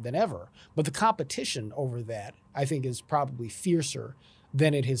heard than ever, but the competition over that, I think, is probably fiercer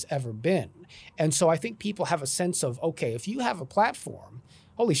than it has ever been. And so I think people have a sense of, okay, if you have a platform,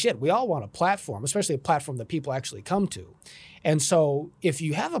 holy shit, we all want a platform, especially a platform that people actually come to. And so if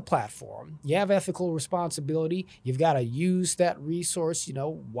you have a platform, you have ethical responsibility, you've got to use that resource,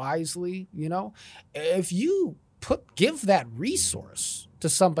 wisely, If you give that resource to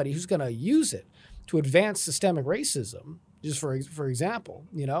somebody who's going to use it to advance systemic racism, just for example,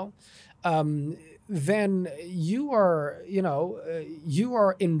 then you are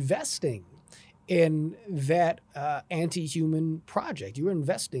investing in that anti-human project. You're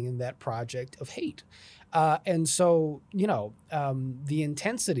investing in that project of hate. And so, the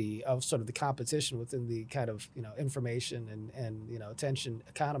intensity of sort of the competition within the kind of, information and attention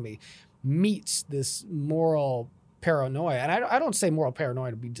economy meets this moral paranoia. And I don't say moral paranoia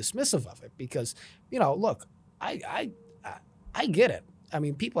to be dismissive of it because, look, I get it. I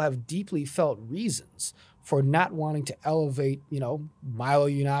mean, people have deeply felt reasons for not wanting to elevate, Milo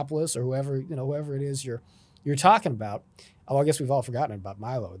Yiannopoulos or whoever it is you're talking about. Although I guess we've all forgotten about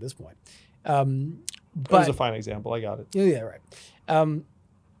Milo at this point. But that was a fine example. I got it. Yeah, right.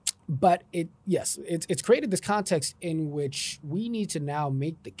 But it's created this context in which we need to now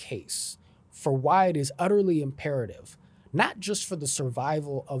make the case for why it is utterly imperative, not just for the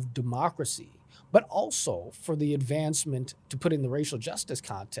survival of democracy, but also for the advancement, to put in the racial justice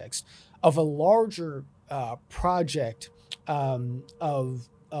context, of a larger project of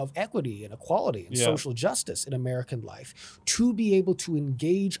equity and equality and social justice in American life, to be able to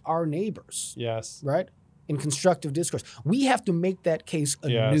engage our neighbors. Yes. Right? In constructive discourse. We have to make that case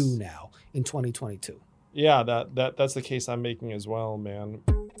anew now in 2022. Yeah, that's the case I'm making as well, man.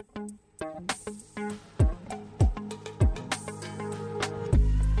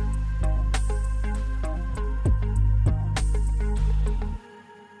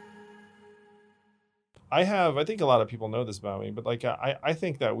 I think a lot of people know this about me, but like I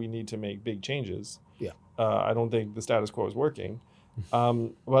think that we need to make big changes. Yeah. I don't think the status quo is working.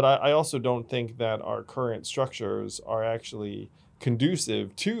 But I also don't think that our current structures are actually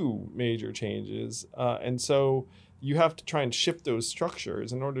conducive to major changes. And so you have to try and shift those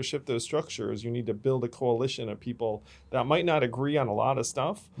structures. In order to shift those structures, you need to build a coalition of people that might not agree on a lot of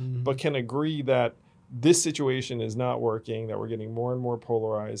stuff, but can agree that this situation is not working, that we're getting more and more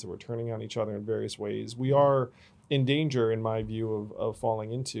polarized, that we're turning on each other in various ways. We are in danger, in my view, of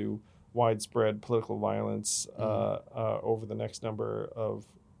falling into widespread political violence over the next number of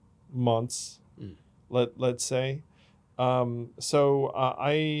months, let's say. I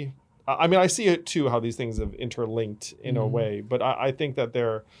mean, I see it too, how these things have interlinked in a way, but I think that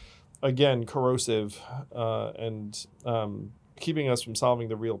they're, again, corrosive and keeping us from solving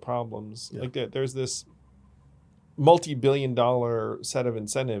the real problems. Yeah. Like there's this multi-billion-dollar set of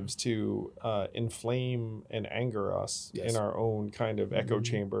incentives to inflame and anger us in our own kind of echo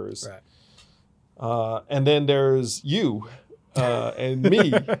chambers. Right. And then there's you and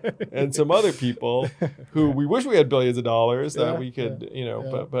me and some other people who we wish we had billions of dollars that we could,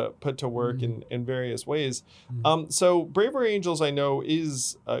 but put to work in various ways. So Bravery Angels, I know,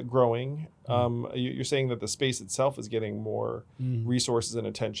 is growing. You're saying that the space itself is getting more resources and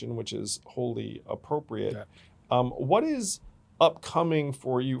attention, which is wholly appropriate. Yeah. What is upcoming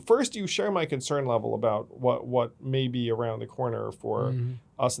for you? First, you share my concern level about what may be around the corner for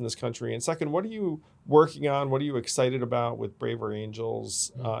us in this country. And second, what are you working on? What are you excited about with Bravery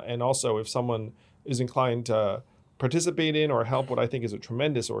Angels? And also, if someone is inclined to participate in or help what I think is a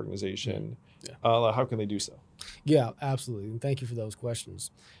tremendous organization, how can they do so? Yeah, absolutely. And thank you for those questions.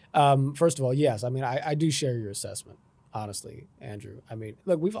 First of all, yes, I mean, I do share your assessment, honestly, Andrew. I mean,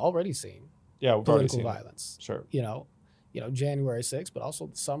 look, we've already seen Yeah, we've already political seen violence. it. Sure. January 6th, but also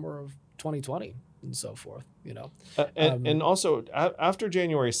the summer of 2020 and so forth, And also, after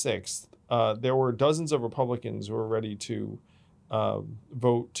January 6th, there were dozens of Republicans who were ready to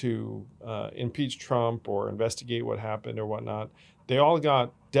vote to impeach Trump or investigate what happened or whatnot. They all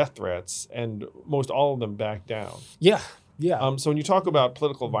got death threats, and most all of them backed down. Yeah. So when you talk about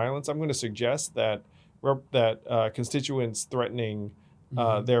political violence, I'm going to suggest that constituents threatening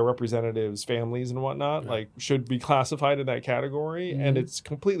their representatives' families and whatnot, should be classified in that category, and it's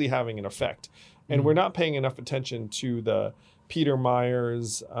completely having an effect. And we're not paying enough attention to the Peter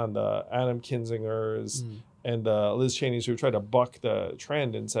Myers and the Adam Kinzingers and the Liz Cheney's who tried to buck the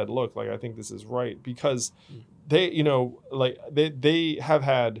trend and said, look, I think this is right, because they have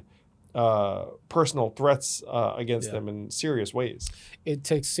had personal threats against them in serious ways. It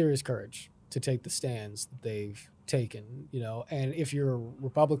takes serious courage to take the stands that they've taken, and if you're a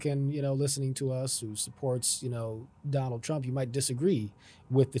Republican, listening to us who supports, Donald Trump, you might disagree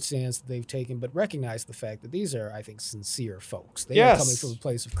with the stance that they've taken, but recognize the fact that these are, I think, sincere folks. They are coming from a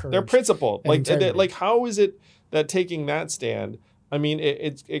place of courage. They're principled. How is it that taking that stand, I mean,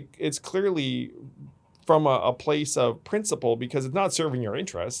 it's clearly from a place of principle, because it's not serving your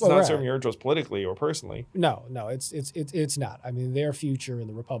interests. It's not serving your interests politically or personally. No, it's not. I mean, their future in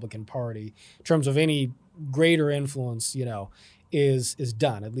the Republican Party, in terms of any greater influence, is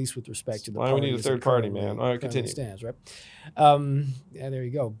done, at least with respect to the party. Why we need a third party, man? All right, continue. Stands, right? There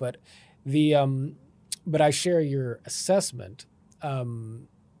you go. But but I share your assessment.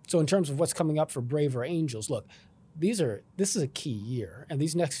 So in terms of what's coming up for Braver Angels, look, this is a key year, and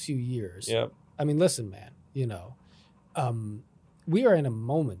these next few years. Yep. I mean, listen, man, we are in a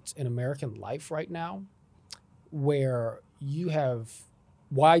moment in American life right now where you have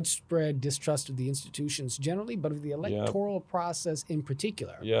widespread distrust of the institutions generally, but of the electoral process in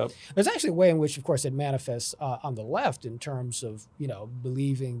particular. Yep. There's actually a way in which, of course, it manifests on the left in terms of,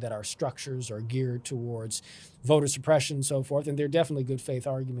 believing that our structures are geared towards voter suppression and so forth. And there are definitely good faith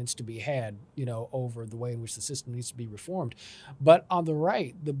arguments to be had, over the way in which the system needs to be reformed. But on the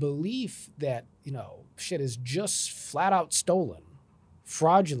right, the belief that, shit is just flat out stolen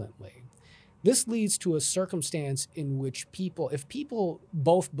fraudulently, this leads to a circumstance in which if people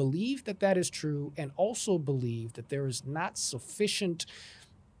both believe that that is true and also believe that there is not sufficient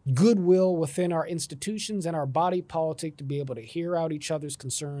goodwill within our institutions and our body politic to be able to hear out each other's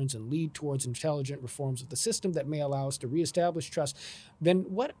concerns and lead towards intelligent reforms of the system that may allow us to reestablish trust, then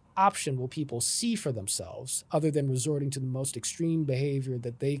what option will people see for themselves other than resorting to the most extreme behavior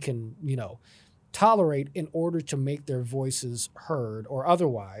that they can, tolerate in order to make their voices heard, or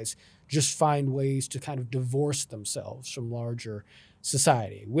otherwise just find ways to kind of divorce themselves from larger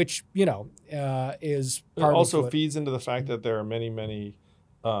society, which, is part also feeds into the fact that there are many, many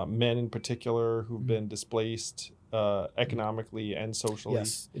men in particular who've been displaced economically and socially.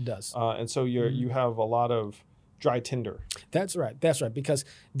 Yes, it does. And so you have a lot of dry tinder. That's right. Because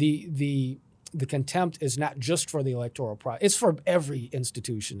the contempt is not just for the electoral process. It's for every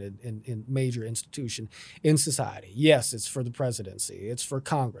institution in major institution in society. Yes, it's for the presidency. It's for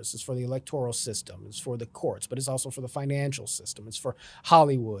Congress. It's for the electoral system. It's for the courts, but it's also for the financial system. It's for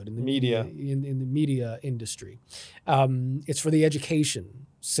Hollywood and the media in the media industry. It's for the education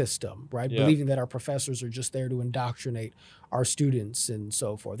system, right? Yeah. Believing that our professors are just there to indoctrinate our students and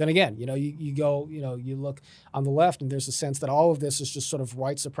so forth. And again, you go, you look on the left and there's a sense that all of this is just sort of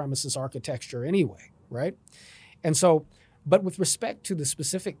white supremacist architecture anyway, right? And so, but with respect to the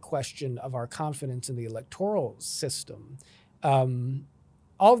specific question of our confidence in the electoral system, all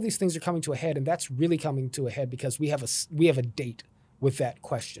of these things are coming to a head, and that's really coming to a head because we have a date with that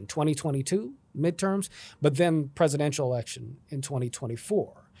question, 2022 midterms, but then presidential election in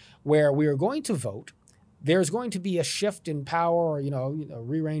 2024, where we are going to vote. There's going to be a shift in power, or,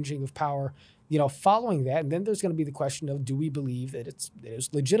 rearranging of power, following that. And then there's going to be the question of, do we believe that it is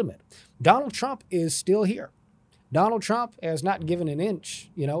legitimate? Donald Trump is still here. Donald Trump has not given an inch,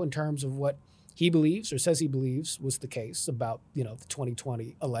 in terms of what he believes or says he believes was the case about, the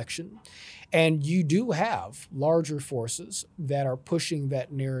 2020 election. And you do have larger forces that are pushing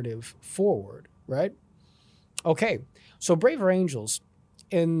that narrative forward, right? Okay, so Braver Angels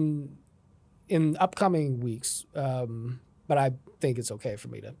in upcoming weeks, but I think it's okay for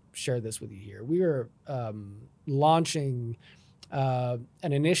me to share this with you here. We are launching an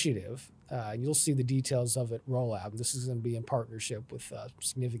initiative, and you'll see the details of it roll out. This is going to be in partnership with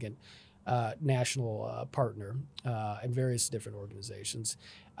significant national partner and various different organizations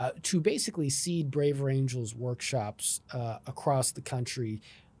to basically seed Braver Angels workshops across the country.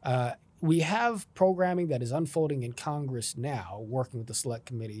 We have programming that is unfolding in Congress now, working with the Select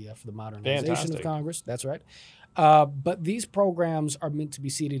Committee for the Modernization Fantastic. of Congress. That's right. But these programs are meant to be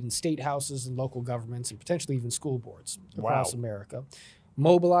seated in state houses and local governments and potentially even school boards across America,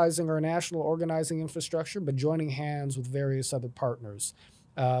 mobilizing our national organizing infrastructure, but joining hands with various other partners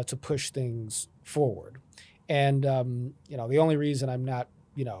to push things forward. And, the only reason I'm not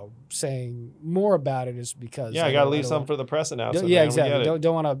saying more about it is because I got to leave some for the press announcement. Yeah, exactly.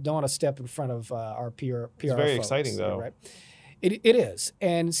 Don't want to step in front of our PR. It's very folks, exciting, though. Right? It is,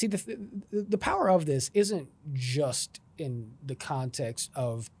 and see the power of this isn't just in the context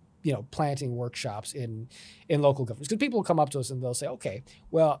of planting workshops in local governments, because people will come up to us and they'll say, okay,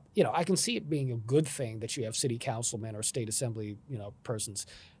 well, I can see it being a good thing that you have city councilmen or state assembly persons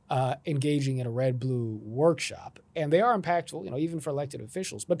engaging in a red-blue workshop, and they are impactful, even for elected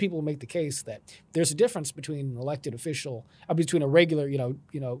officials. But people will make the case that there's a difference between an elected official, between a regular,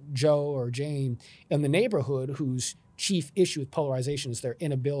 Joe or Jane in the neighborhood whose chief issue with polarization is their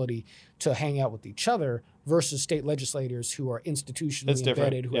inability to hang out with each other, versus state legislators who are institutionally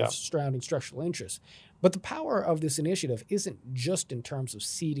embedded, who have surrounding structural interests. But the power of this initiative isn't just in terms of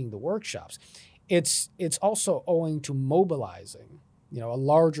seeding the workshops; it's also owing to mobilizing a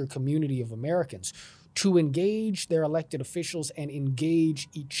larger community of Americans to engage their elected officials and engage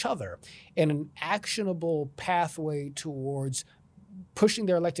each other in an actionable pathway towards pushing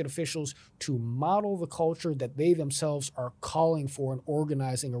their elected officials to model the culture that they themselves are calling for and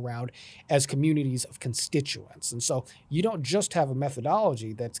organizing around as communities of constituents. And so you don't just have a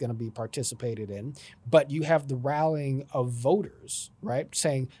methodology that's going to be participated in, but you have the rallying of voters, right?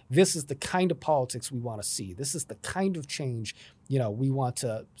 Saying this is the kind of politics we want to see. This is the kind of change we want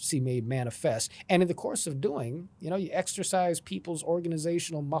to see made manifest. And in the course of doing, you exercise people's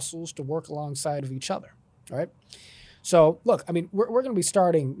organizational muscles to work alongside of each other, right? So, look, we're going to be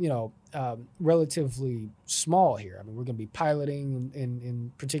starting, relatively small here. We're going to be piloting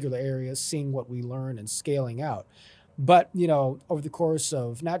in particular areas, seeing what we learn and scaling out. But, over the course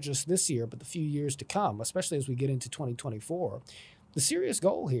of not just this year, but the few years to come, especially as we get into 2024, the serious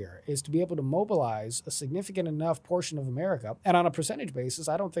goal here is to be able to mobilize a significant enough portion of America. And on a percentage basis,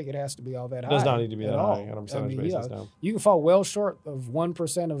 I don't think it has to be all that high. It does not need to be that high on a percentage basis, no. You can fall well short of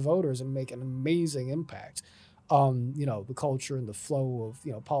 1% of voters and make an amazing impact on, the culture and the flow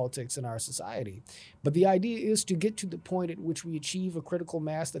of, politics in our society. But the idea is to get to the point at which we achieve a critical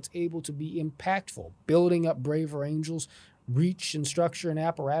mass that's able to be impactful, building up Braver Angels, reach and structure and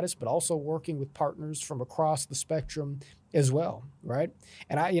apparatus, but also working with partners from across the spectrum as well, right?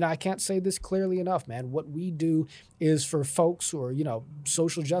 And I can't say this clearly enough, man. What we do is for folks who are,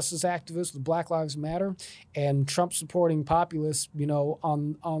 social justice activists with Black Lives Matter and Trump supporting populists,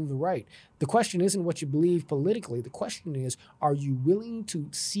 on the right. The question isn't what you believe politically. The question is, are you willing to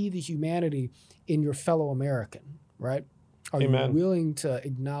see the humanity in your fellow American, right? Are Amen. you willing to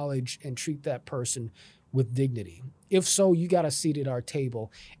acknowledge and treat that person with dignity? If so, you got a seat at our table,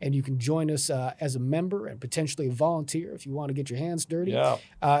 and you can join us as a member and potentially a volunteer if you want to get your hands dirty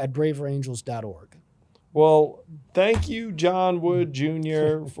at braverangels.org. Well, thank you, John Wood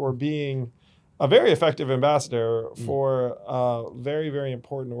Jr., for being a very effective ambassador for a very, very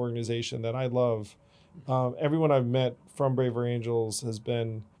important organization that I love. Everyone I've met from Braver Angels has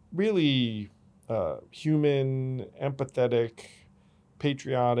been really human, empathetic,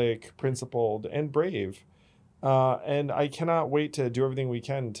 patriotic, principled, and brave. And I cannot wait to do everything we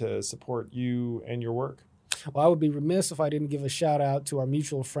can to support you and your work. Well, I would be remiss if I didn't give a shout out to our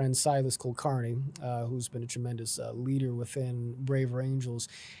mutual friend Silas Kulkarni, who's been a tremendous leader within Braver Angels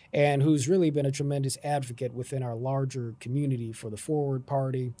and who's really been a tremendous advocate within our larger community for the Forward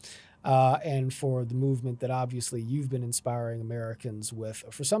Party and for the movement that obviously you've been inspiring Americans with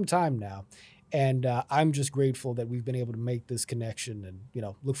for some time now. And I'm just grateful that we've been able to make this connection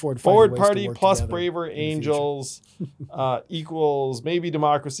and, look forward to Forward ways Party to work plus together Braver Angels equals maybe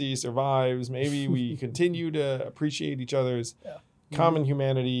democracy survives. Maybe we continue to appreciate each other's common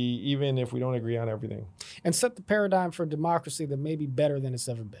humanity, even if we don't agree on everything. And set the paradigm for democracy that may be better than it's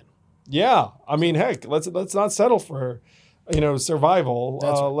ever been. Yeah. Heck, let's not settle for, survival.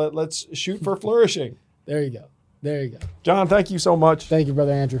 Right. Let's shoot for flourishing. There you go. John, thank you so much. Thank you,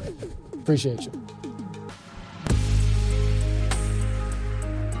 Brother Andrew. Appreciate you.